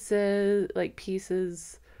pieces, like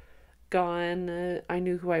pieces gone. I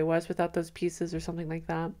knew who I was without those pieces or something like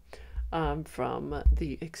that. from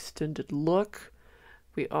the extended look.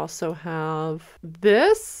 We also have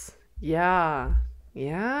this. Yeah.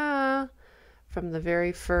 From the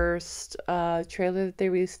very first trailer that they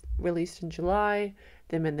released in July.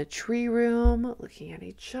 Them in the tree room, looking at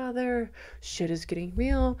each other. Shit is getting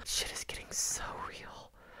real. Shit is getting so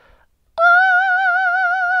real.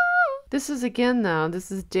 This is again though,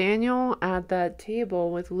 this is Daniel at that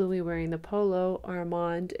table with Louis wearing the polo,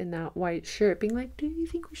 Armand in that white shirt being like, do you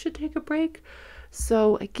think we should take a break?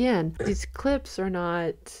 So again, these clips are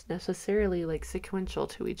not necessarily like sequential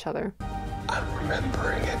to each other. I'm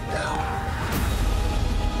remembering it now.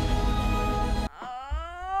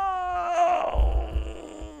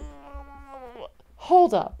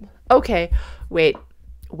 Hold up. Okay, wait.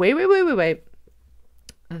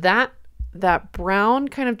 That brown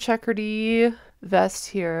kind of checkered-y vest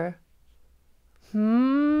here.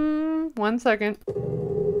 1 second.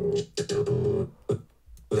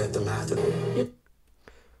 Let them have it.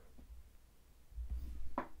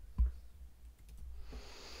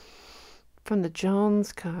 From the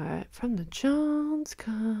Jones cut.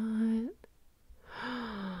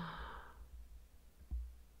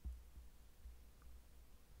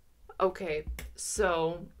 Okay,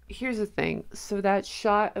 so here's the thing. So that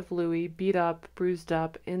shot of Louis beat up, bruised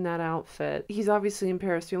up in that outfit, he's obviously in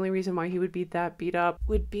Paris. The only reason why he would be that beat up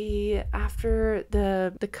would be after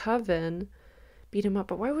the coven beat him up.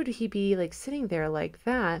 But why would he be like sitting there like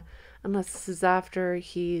that unless this is after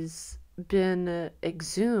he's been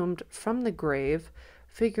exhumed from the grave,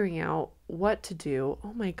 figuring out what to do?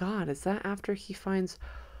 Oh my God, is that after he finds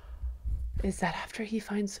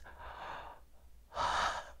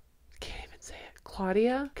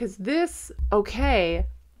Claudia? Because this, okay.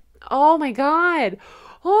 Oh my God.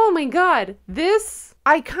 This,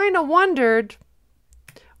 I kind of wondered,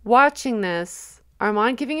 watching this,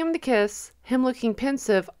 Armand giving him the kiss, him looking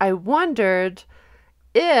pensive, I wondered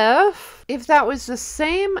if that was the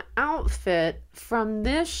same outfit from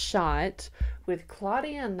this shot with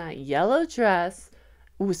Claudia in that yellow dress.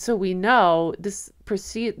 So we know this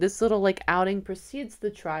little like outing precedes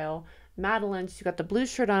the trial. Madeline, she's got the blue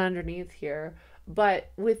shirt on underneath here. But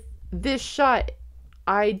with this shot,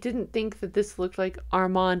 I didn't think that this looked like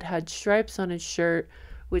Armand had stripes on his shirt,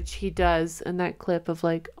 which he does in that clip of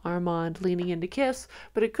like Armand leaning in to kiss.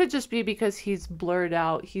 But it could just be because he's blurred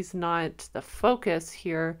out. He's not the focus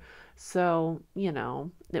here. So, you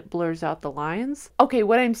know, it blurs out the lines. Okay,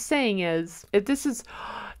 what I'm saying is, if this is,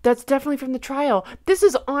 that's definitely from the trial. This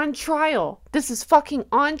is on trial. This is fucking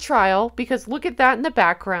on trial because look at that in the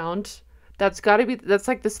background. That's got to be, that's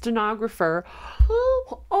like the stenographer.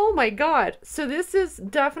 Oh my God. So this is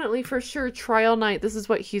definitely for sure trial night. This is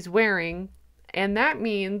what he's wearing. And that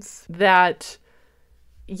means that,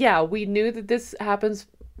 yeah, we knew that this happens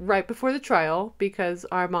right before the trial because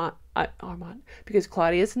because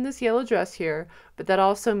Claudia's in this yellow dress here. But that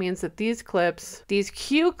also means that these clips, these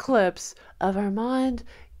cute clips of Armand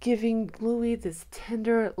giving Louis this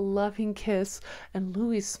tender, loving kiss, and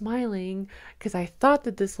Louis smiling, because I thought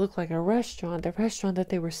that this looked like a restaurant, the restaurant that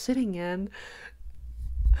they were sitting in,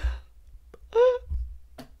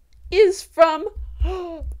 is from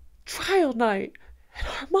trial night. And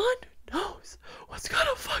Armand knows what's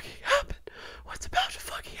gonna fucking happen. What's about to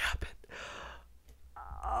fucking happen.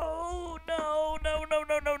 Oh, no.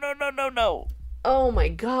 Oh my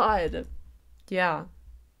God. Yeah.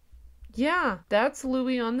 Yeah, that's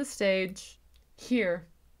Louis on the stage here.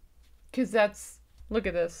 Because that's, look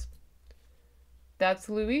at this. That's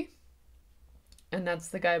Louis. And that's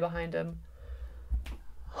the guy behind him.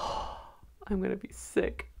 I'm going to be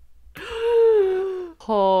sick.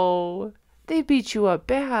 Oh, they beat you up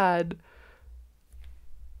bad.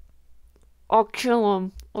 I'll kill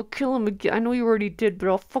him. I'll kill him again. I know you already did, but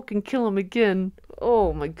I'll fucking kill him again.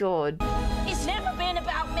 Oh my God. It's never been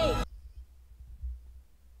about me.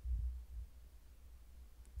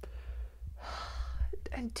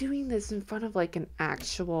 And doing this in front of like an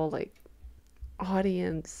actual like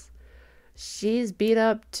audience. She's beat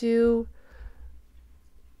up too.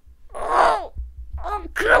 Oh, I'll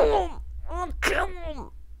kill him.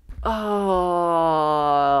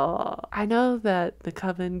 Oh, I know that the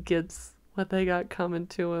coven gets what they got coming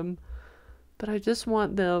to him, but I just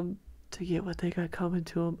want them to get what they got coming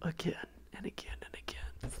to them again and again and again.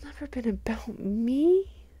 It's never been about me.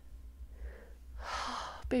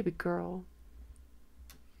 Baby girl.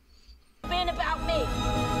 Been about me.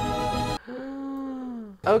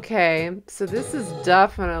 Okay, so this is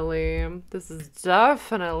definitely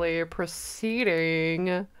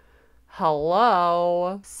proceeding.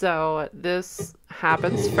 Hello. So this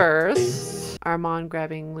happens first. Armand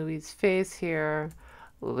grabbing Louis' face here.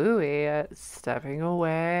 Louis stepping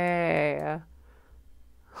away.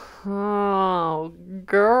 Oh,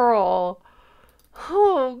 girl.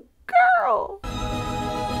 Oh, girl.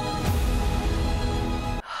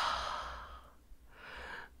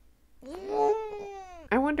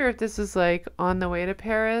 I wonder if this is like on the way to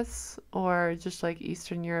Paris or just like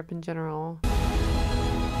Eastern Europe in general.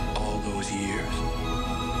 All those years.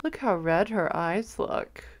 Look how red her eyes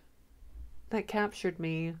look. That captured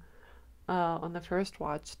me on the first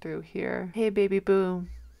watch through here. Hey, baby boo.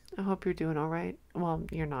 I hope you're doing all right. Well,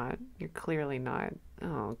 you're not. You're clearly not.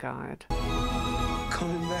 Oh, God.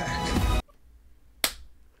 Coming back.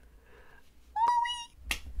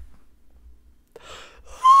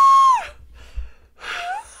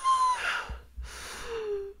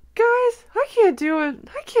 Guys, I can't do it.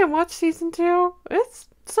 I can't watch season 2. It's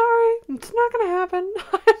sorry. It's not gonna happen.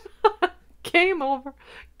 Game over.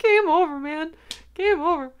 Game over, man. Game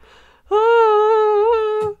over.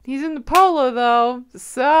 He's in the polo though.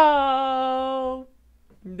 So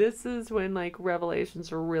this is when like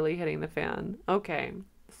revelations are really hitting the fan. Okay.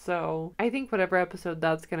 So I think whatever episode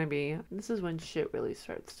that's gonna be, this is when shit really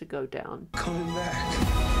starts to go down. Coming back.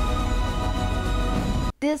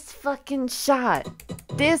 This fucking shot.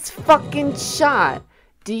 This fucking shot.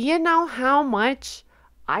 Do you know how much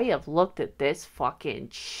I have looked at this fucking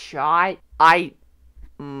shot? I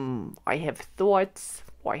have thoughts.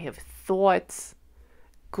 I have thoughts.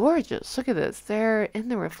 Gorgeous. Look at this. They're in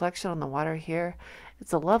the reflection on the water here.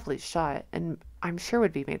 It's a lovely shot, and I'm sure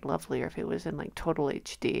would be made lovelier if it was in like total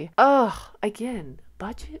HD. Ugh, again,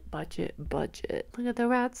 budget, budget, budget. Look at the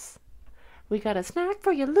rats. We got a snack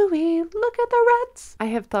for you, Louie. Look at the rats. I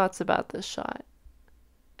have thoughts about this shot,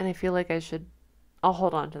 and I feel like I'll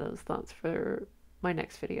hold on to those thoughts for my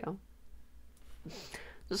next video.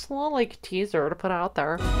 Just a little like teaser to put out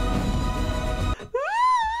there.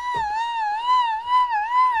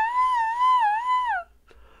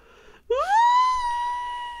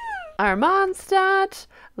 Armandstadt,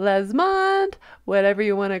 Lesmond, whatever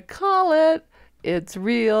you want to call it, it's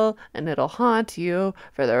real and it'll haunt you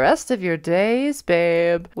for the rest of your days,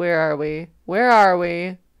 babe. Where are we? Where are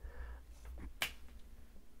we?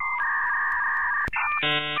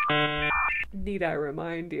 Need I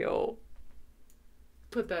remind you?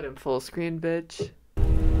 Put that in full screen, bitch.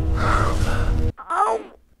 Oh!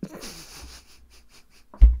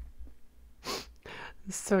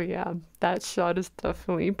 So yeah, that shot is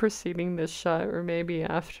definitely preceding this shot, or maybe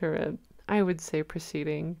after it. I would say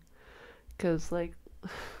preceding, because like,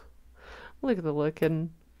 look at the look in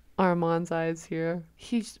Armand's eyes here.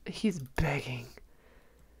 He's begging.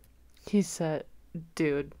 He said,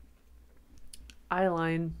 dude,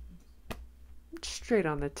 eyeline straight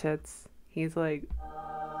on the tits. He's like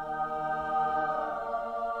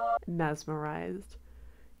mesmerized.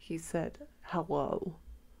 He said, hello.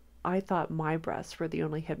 I thought my breasts were the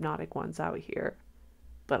only hypnotic ones out here,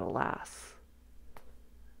 but alas.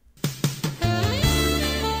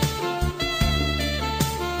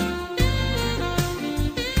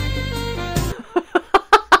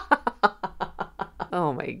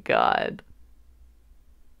 Oh my God.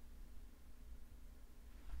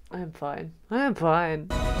 I'm fine. I'm fine.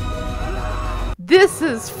 This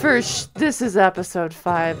is episode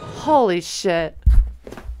 5. Holy shit.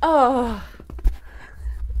 Oh.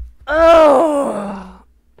 Oh.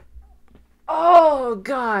 Oh,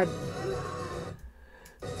 God.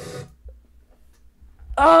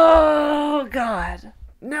 Oh, God.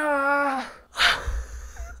 No.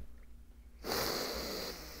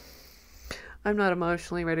 I'm not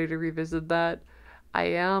emotionally ready to revisit that. I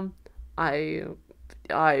am. I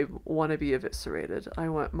want to be eviscerated. I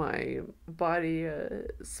want my body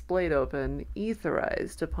splayed open,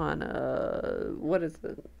 etherized upon what is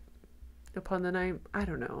it? Upon the night, I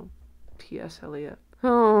don't know. T.S. Eliot.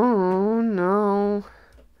 Oh no.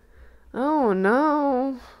 Oh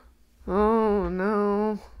no. Oh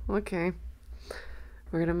no. Okay.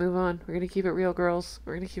 We're gonna move on. We're gonna keep it real, girls.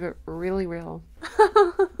 We're gonna keep it really real.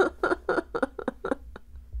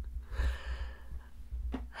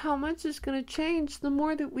 How much is gonna change the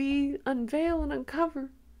more that we unveil and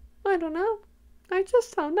uncover? I don't know. I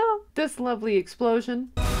just don't know. This lovely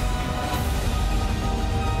explosion.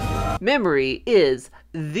 Memory is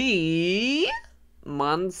the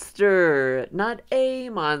monster. Not a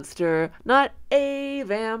monster. Not a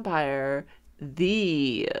vampire.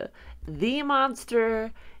 The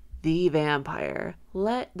monster. The vampire.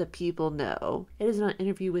 Let the people know. It is not an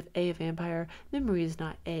interview with a vampire. Memory is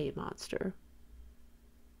not a monster.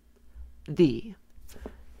 The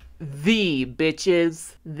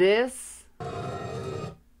bitches. This.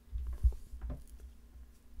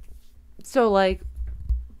 So like,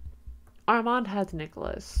 Armand has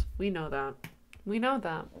Nicholas. We know that. We know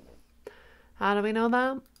that. How do we know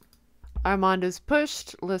that? Armand is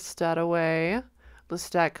pushed Lestat away.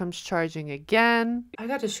 Lestat comes charging again. I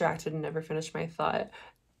got distracted and never finished my thought.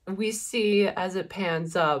 We see, as it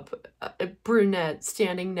pans up, a brunette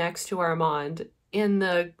standing next to Armand in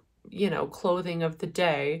the, clothing of the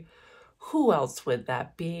day. Who else would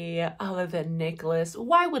that be other than Nicholas?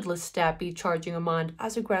 Why would Lestat be charging Armand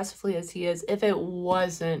as aggressively as he is if it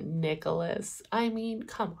wasn't Nicholas? I mean,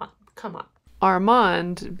 come on, come on.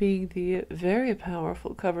 Armand, being the very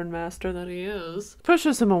powerful covered master that he is,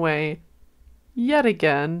 pushes him away yet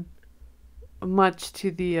again, much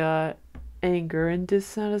to the anger and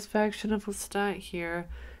dissatisfaction of Lestat here,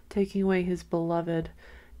 taking away his beloved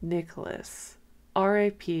Nicholas.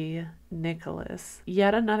 R.I.P. Nicholas.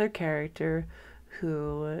 Yet another character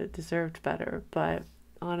who deserved better, but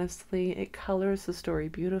honestly, it colors the story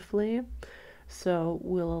beautifully, so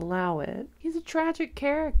we'll allow it. He's a tragic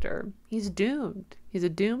character. He's doomed. He's a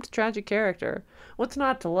doomed, tragic character. What's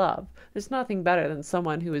not to love? There's nothing better than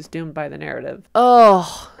someone who is doomed by the narrative.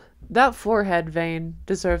 Oh, that forehead vein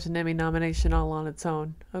deserves an Emmy nomination all on its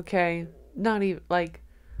own, okay? Not even, like,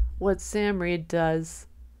 what Sam Reed does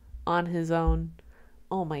on his own.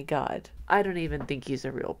 Oh my god. I don't even think he's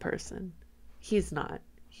a real person. He's not.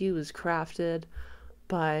 He was crafted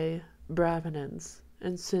by Bravenons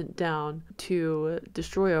and sent down to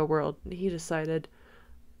destroy our world. He decided,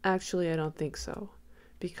 actually, I don't think so.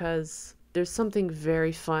 Because there's something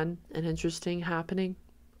very fun and interesting happening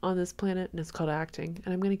on this planet, and it's called acting.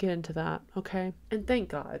 And I'm going to get into that, okay? And thank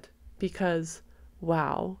God. Because,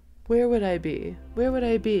 wow. Where would I be? Where would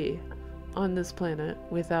I be on this planet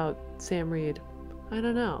without Sam Reed? I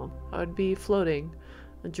don't know. I would be floating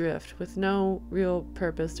adrift with no real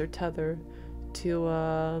purpose or tether to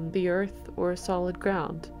the earth or solid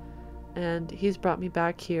ground. And he's brought me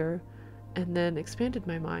back here and then expanded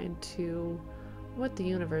my mind to what the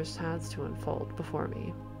universe has to unfold before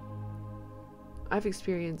me. I've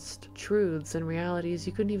experienced truths and realities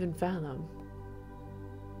you couldn't even fathom.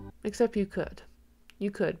 Except you could. You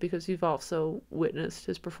could, because you've also witnessed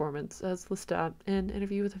his performance as Lestat in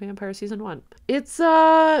Interview with the Vampire Season 1. It's,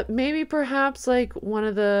 maybe perhaps, like, one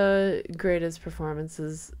of the greatest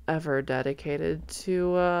performances ever dedicated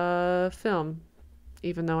to, film.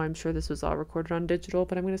 Even though I'm sure this was all recorded on digital,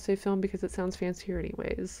 but I'm going to say film because it sounds fancier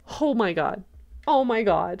anyways. Oh my god. Oh my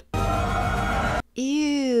god.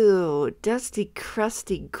 Ew, dusty,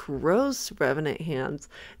 crusty, gross Revenant hands.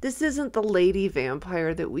 This isn't the lady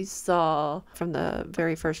vampire that we saw from the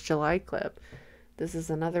very first July clip. This is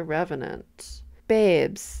another Revenant.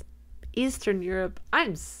 Babes, Eastern Europe,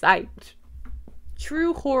 I'm psyched.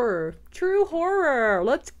 True horror. True horror.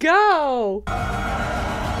 Let's go.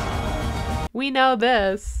 We know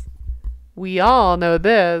this. We all know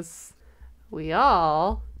this. We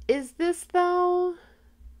all. Is this though?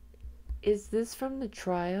 Is this from the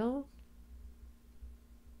trial?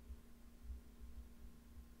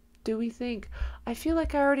 Do we think? I feel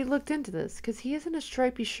like I already looked into this because he is in a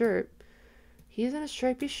stripy shirt. He is in a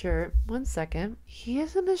stripy shirt. 1 second. He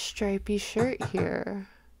is in a stripy shirt here.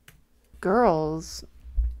 Girls.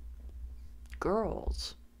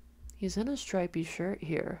 Girls. He's in a stripy shirt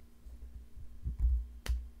here.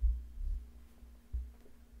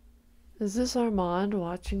 Is this Armand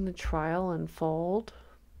watching the trial unfold?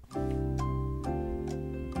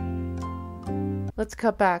 Let's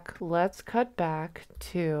cut back. Let's cut back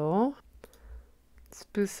to... Let's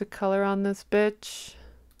boost the color on this bitch.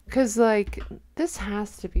 Because, like, this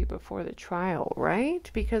has to be before the trial,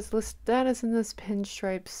 right? Because Lestat is in this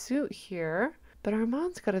pinstripe suit here. But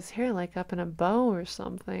Armand's got his hair, like, up in a bow or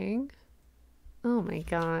something. Oh, my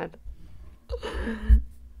God.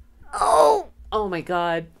 Oh! Oh, my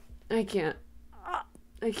God. I can't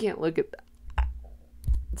look at that.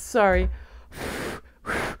 Sorry.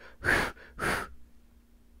 I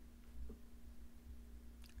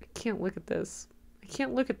can't look at this. I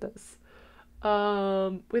can't look at this.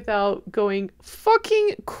 Without going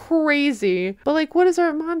fucking crazy. But like, what is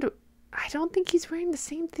Armand? I don't think he's wearing the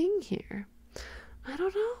same thing here. I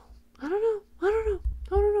don't know. I don't know. I don't know.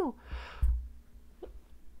 I don't know.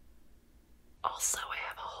 Also, I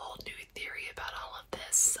have a whole new theory about all of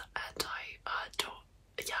this, and I don't.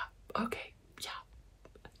 Yeah. Okay. Yeah.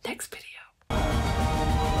 Next video.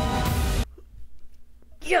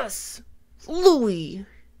 Yes! Louis!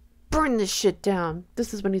 Burn this shit down.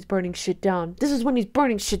 This is when he's burning shit down. This is when he's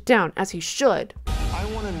burning shit down, as he should. I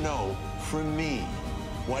want to know, for me,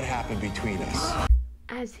 what happened between us.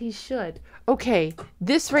 As he should. Okay,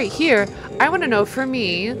 this right here, I want to know for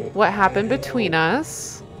me what happened between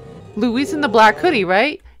us. Louis in the black hoodie,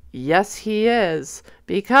 right? Yes, he is.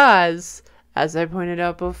 Because, as I pointed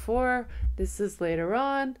out before, this is later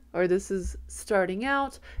on, or this is starting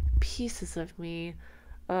out, pieces of me,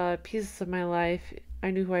 pieces of my life. I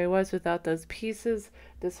knew who I was without those pieces.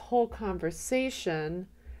 This whole conversation,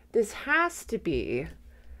 this has to be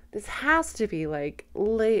like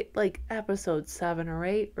late, like episode 7 or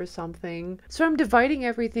 8 or something. So I'm dividing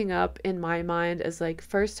everything up in my mind as like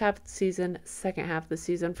first half of the season, second half of the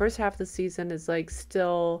season. First half of the season is like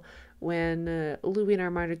still when Louis and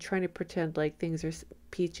Armand are trying to pretend like things are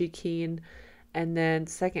peachy keen. And then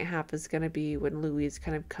second half is going to be when Louis is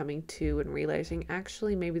kind of coming to and realizing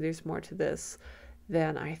actually maybe there's more to this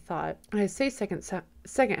than I thought. And I say second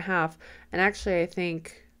half, and actually I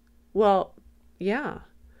think, well, yeah,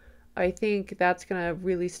 I think that's going to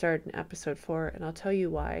really start in episode 4, and I'll tell you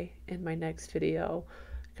why in my next video,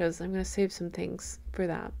 because I'm going to save some things for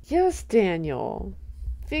that. Yes, Daniel,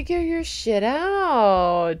 figure your shit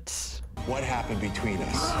out. What happened between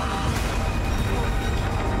us?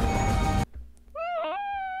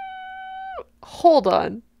 Hold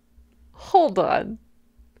on. Hold on.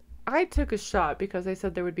 I took a shot because I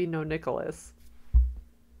said there would be no Nicholas.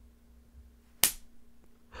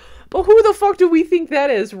 But who the fuck do we think that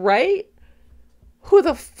is, right? Who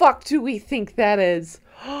the fuck do we think that is?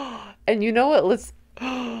 And you know what? Let's...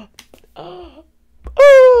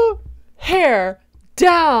 hair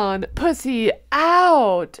down, pussy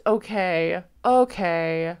out. Okay.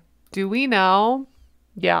 Okay. Do we know?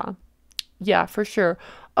 Yeah. Yeah, for sure.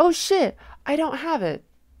 Oh shit. I don't have it.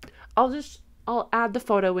 I'll add the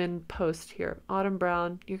photo in post here. Autumn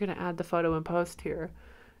Brown, you're going to add the photo in post here.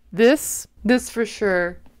 This for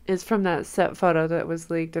sure is from that set photo that was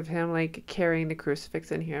leaked of him like carrying the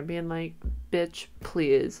crucifix in here and being like, bitch,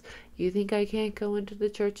 please. You think I can't go into the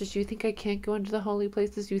churches? You think I can't go into the holy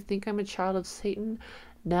places? You think I'm a child of Satan?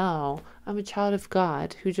 No, I'm a child of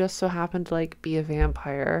God who just so happened to like be a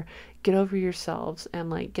vampire. Get over yourselves and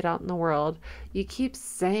like get out in the world. You keep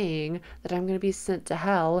saying that I'm going to be sent to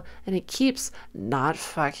hell and it keeps not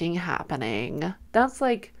fucking happening. That's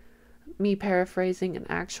like me paraphrasing an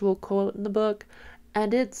actual quote in the book,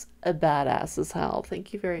 and it's a badass as hell.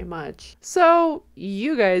 Thank you very much. So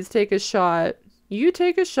you guys take a shot. You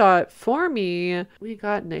take a shot for me. We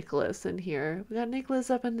got Nicholas in here. We got Nicholas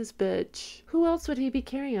up in this bitch. Who else would he be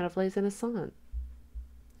carrying out of Les Innocents?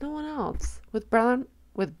 No one else. With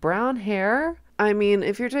brown hair? I mean,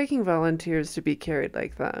 if you're taking volunteers to be carried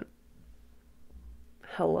like that.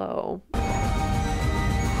 Hello.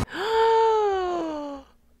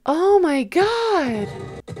 Oh my god!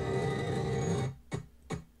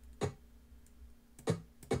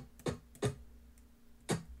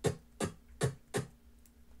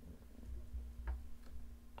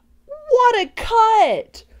 What a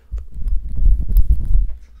cut!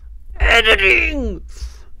 Editing!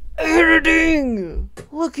 Editing!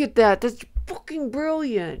 Look at that. That's fucking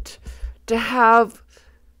brilliant. To have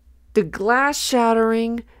the glass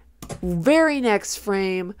shattering, very next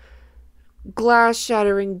frame, glass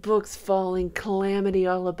shattering, books falling, calamity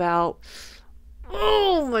all about.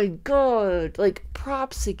 Oh my god. Like,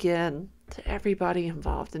 props again to everybody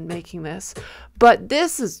involved in making this. But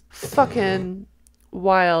this is fucking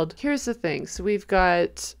wild. Here's the thing. So we've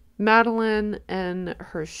got Madeline and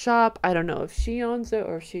her shop. I don't know if she owns it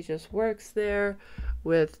or if she just works there,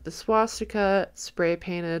 with the swastika spray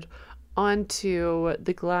painted onto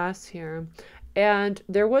the glass here. And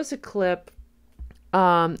there was a clip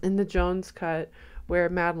in the Jones cut where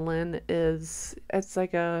Madeline is, it's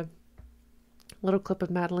like a little clip of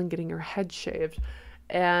Madeline getting her head shaved.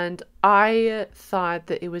 And I thought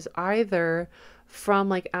that it was either from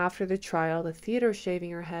like after the trial, the theater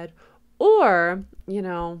shaving her head, or, you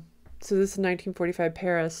know, so this is 1945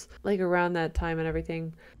 Paris, like around that time and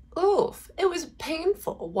everything. Oof, it was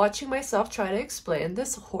painful watching myself try to explain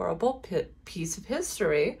this horrible piece of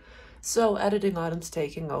history. So editing Autumn's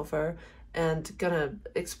taking over and gonna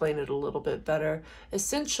explain it a little bit better.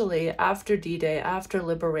 Essentially, after D-Day, after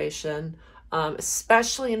liberation,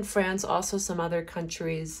 especially in France, also some other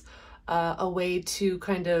countries, a way to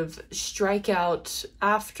kind of strike out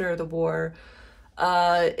after the war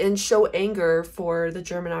and show anger for the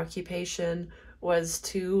German occupation was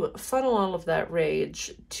to funnel all of that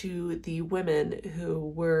rage to the women who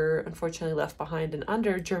were unfortunately left behind and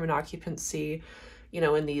under German occupancy, you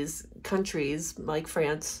know, in these countries like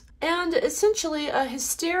France. And essentially a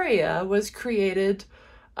hysteria was created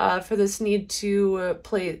for this need to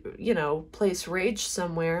place rage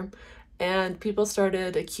somewhere. And people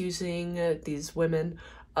started accusing these women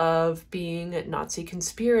of being Nazi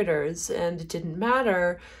conspirators. And it didn't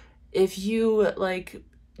matter if you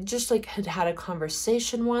had had a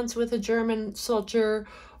conversation once with a German soldier,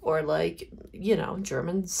 or like, you know,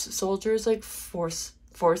 German soldiers like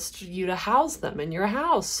forced you to house them in your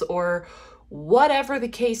house, or whatever the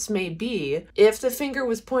case may be. If the finger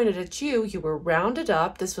was pointed at you, you were rounded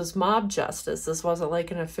up. This was mob justice. This wasn't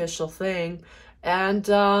like an official thing. And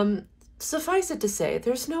suffice it to say,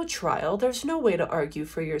 there's no trial. There's no way to argue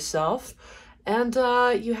for yourself. And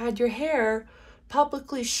you had your hair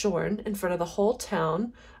publicly shorn in front of the whole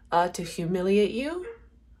town to humiliate you.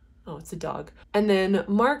 Oh, it's a dog. And then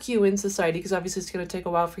mark you in society, because obviously it's going to take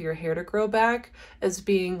a while for your hair to grow back, as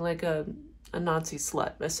being like a Nazi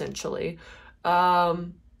slut, essentially.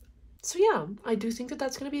 So yeah, I do think that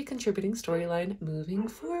that's going to be a contributing storyline moving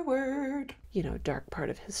forward. You know, dark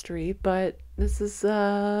part of history, but this is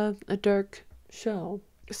a dark show.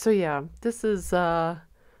 So yeah, this is,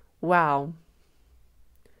 wow.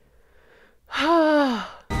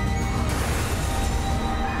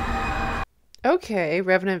 Okay,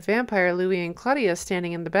 Revenant Vampire Louis and Claudia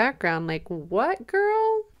standing in the background like, what,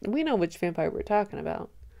 girl? We know which vampire we're talking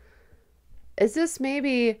about. Is this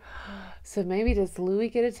maybe... So maybe does Louis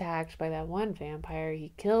get attacked by that one vampire?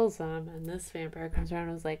 He kills him, and this vampire comes around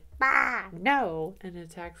and is like, bah, no, and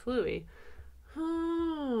attacks Louis.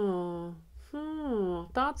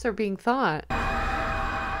 Thoughts are being thought.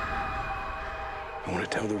 I want to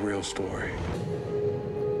tell the real story.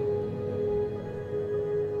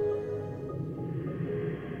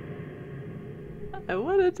 I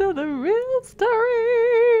want to tell the real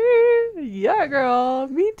story. Yeah, girl,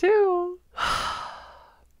 me too.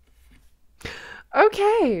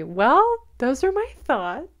 Okay, well, those are my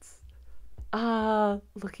thoughts.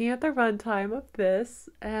 Looking at the runtime of this,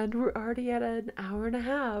 and we're already at an hour and a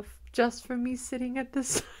half just from me sitting at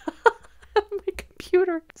this at my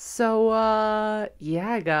computer. So,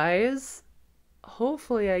 yeah, guys,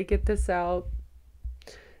 hopefully I get this out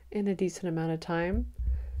in a decent amount of time.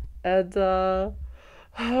 And,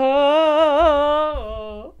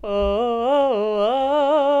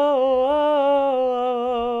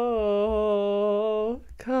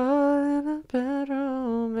 caught in a bad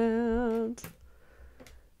romance.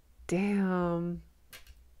 Damn.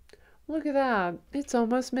 Look at that. It's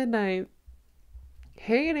almost midnight.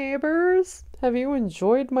 Hey neighbors, have you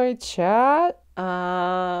enjoyed my chat? Oh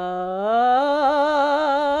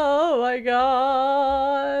my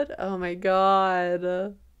god. Oh my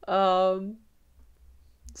god.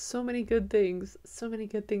 So many good things. So many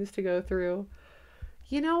good things to go through.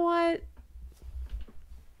 You know what?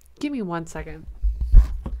 Give me 1 second.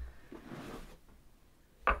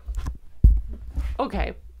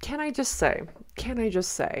 Okay, can I just say,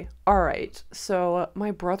 all right, so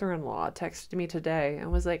my brother-in-law texted me today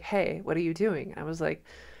and was like, hey, what are you doing? I was like,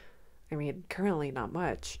 I mean, currently not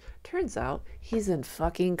much. Turns out he's in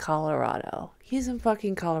fucking Colorado. He's in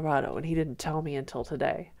fucking Colorado, and he didn't tell me until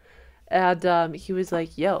today. And he was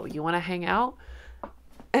like, yo, you want to hang out?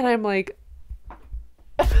 And I'm like,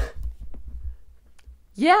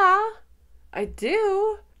 yeah, I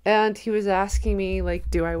do. And he was asking me, like,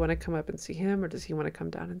 do I want to come up and see him, or does he want to come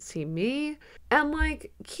down and see me? And,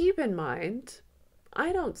 like, keep in mind,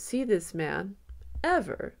 I don't see this man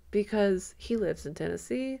ever, because he lives in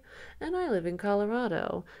Tennessee and I live in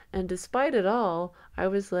Colorado. And despite it all, I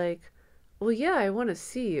was like, well, yeah, I want to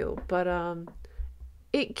see you, but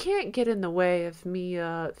it can't get in the way of me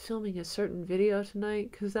filming a certain video tonight,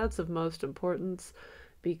 because that's of most importance,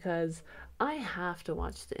 because I have to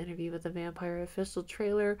watch the Interview with the Vampire official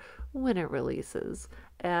trailer when it releases.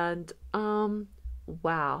 And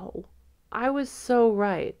wow, I was so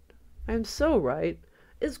right. I'm so right.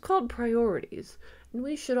 It's called priorities, and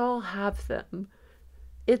we should all have them.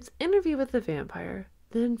 It's Interview with the Vampire,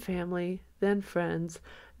 then family, then friends,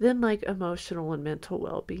 then like emotional and mental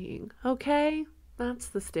well-being, okay? That's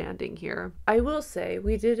the standing here. I will say,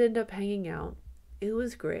 we did end up hanging out. It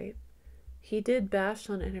was great. He did bash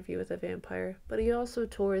on Interview with a Vampire, but he also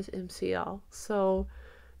tore his MCL. So,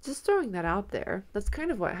 just throwing that out there. That's kind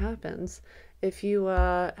of what happens if you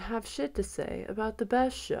have shit to say about the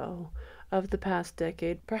best show of the past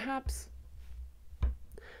decade. Perhaps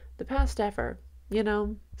the past ever, you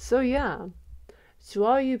know? So yeah. To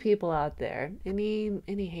all you people out there, any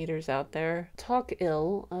haters out there, talk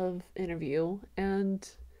ill of Interview and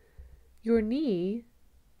your knee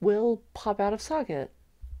will pop out of socket.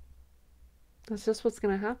 That's just what's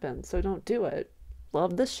going to happen. So don't do it.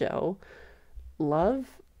 Love the show. Love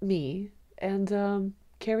me. And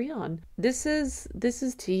carry on. This is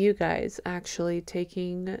to you guys actually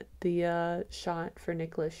taking the shot for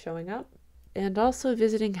Nicholas showing up. And also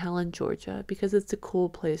visiting Helen, Georgia, because it's a cool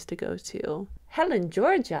place to go to. Helen,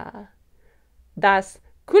 Georgia. Das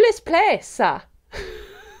coolest place.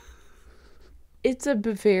 It's a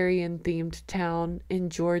Bavarian themed town in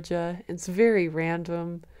Georgia. It's very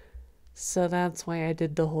random. So that's why I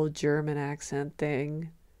did the whole German accent thing.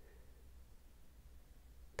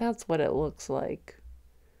 That's what it looks like.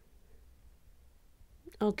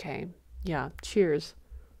 Okay. Yeah. Cheers.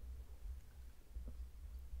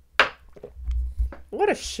 What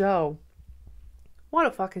a show. What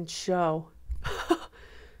a fucking show.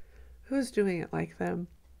 Who's doing it like them?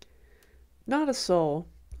 Not a soul.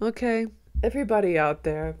 Okay? Everybody out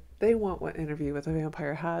there, they want what Interview with a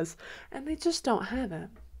Vampire has, and they just don't have it.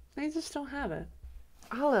 They just don't have it.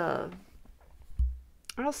 I'll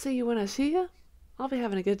see you when I see you. I'll be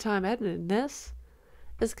having a good time editing this.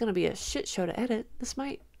 It's gonna be a shit show to edit.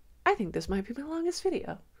 I think this might be my longest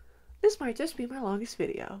video. This might just be my longest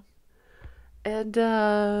video. And,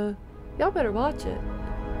 y'all better watch it.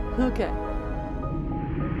 Okay.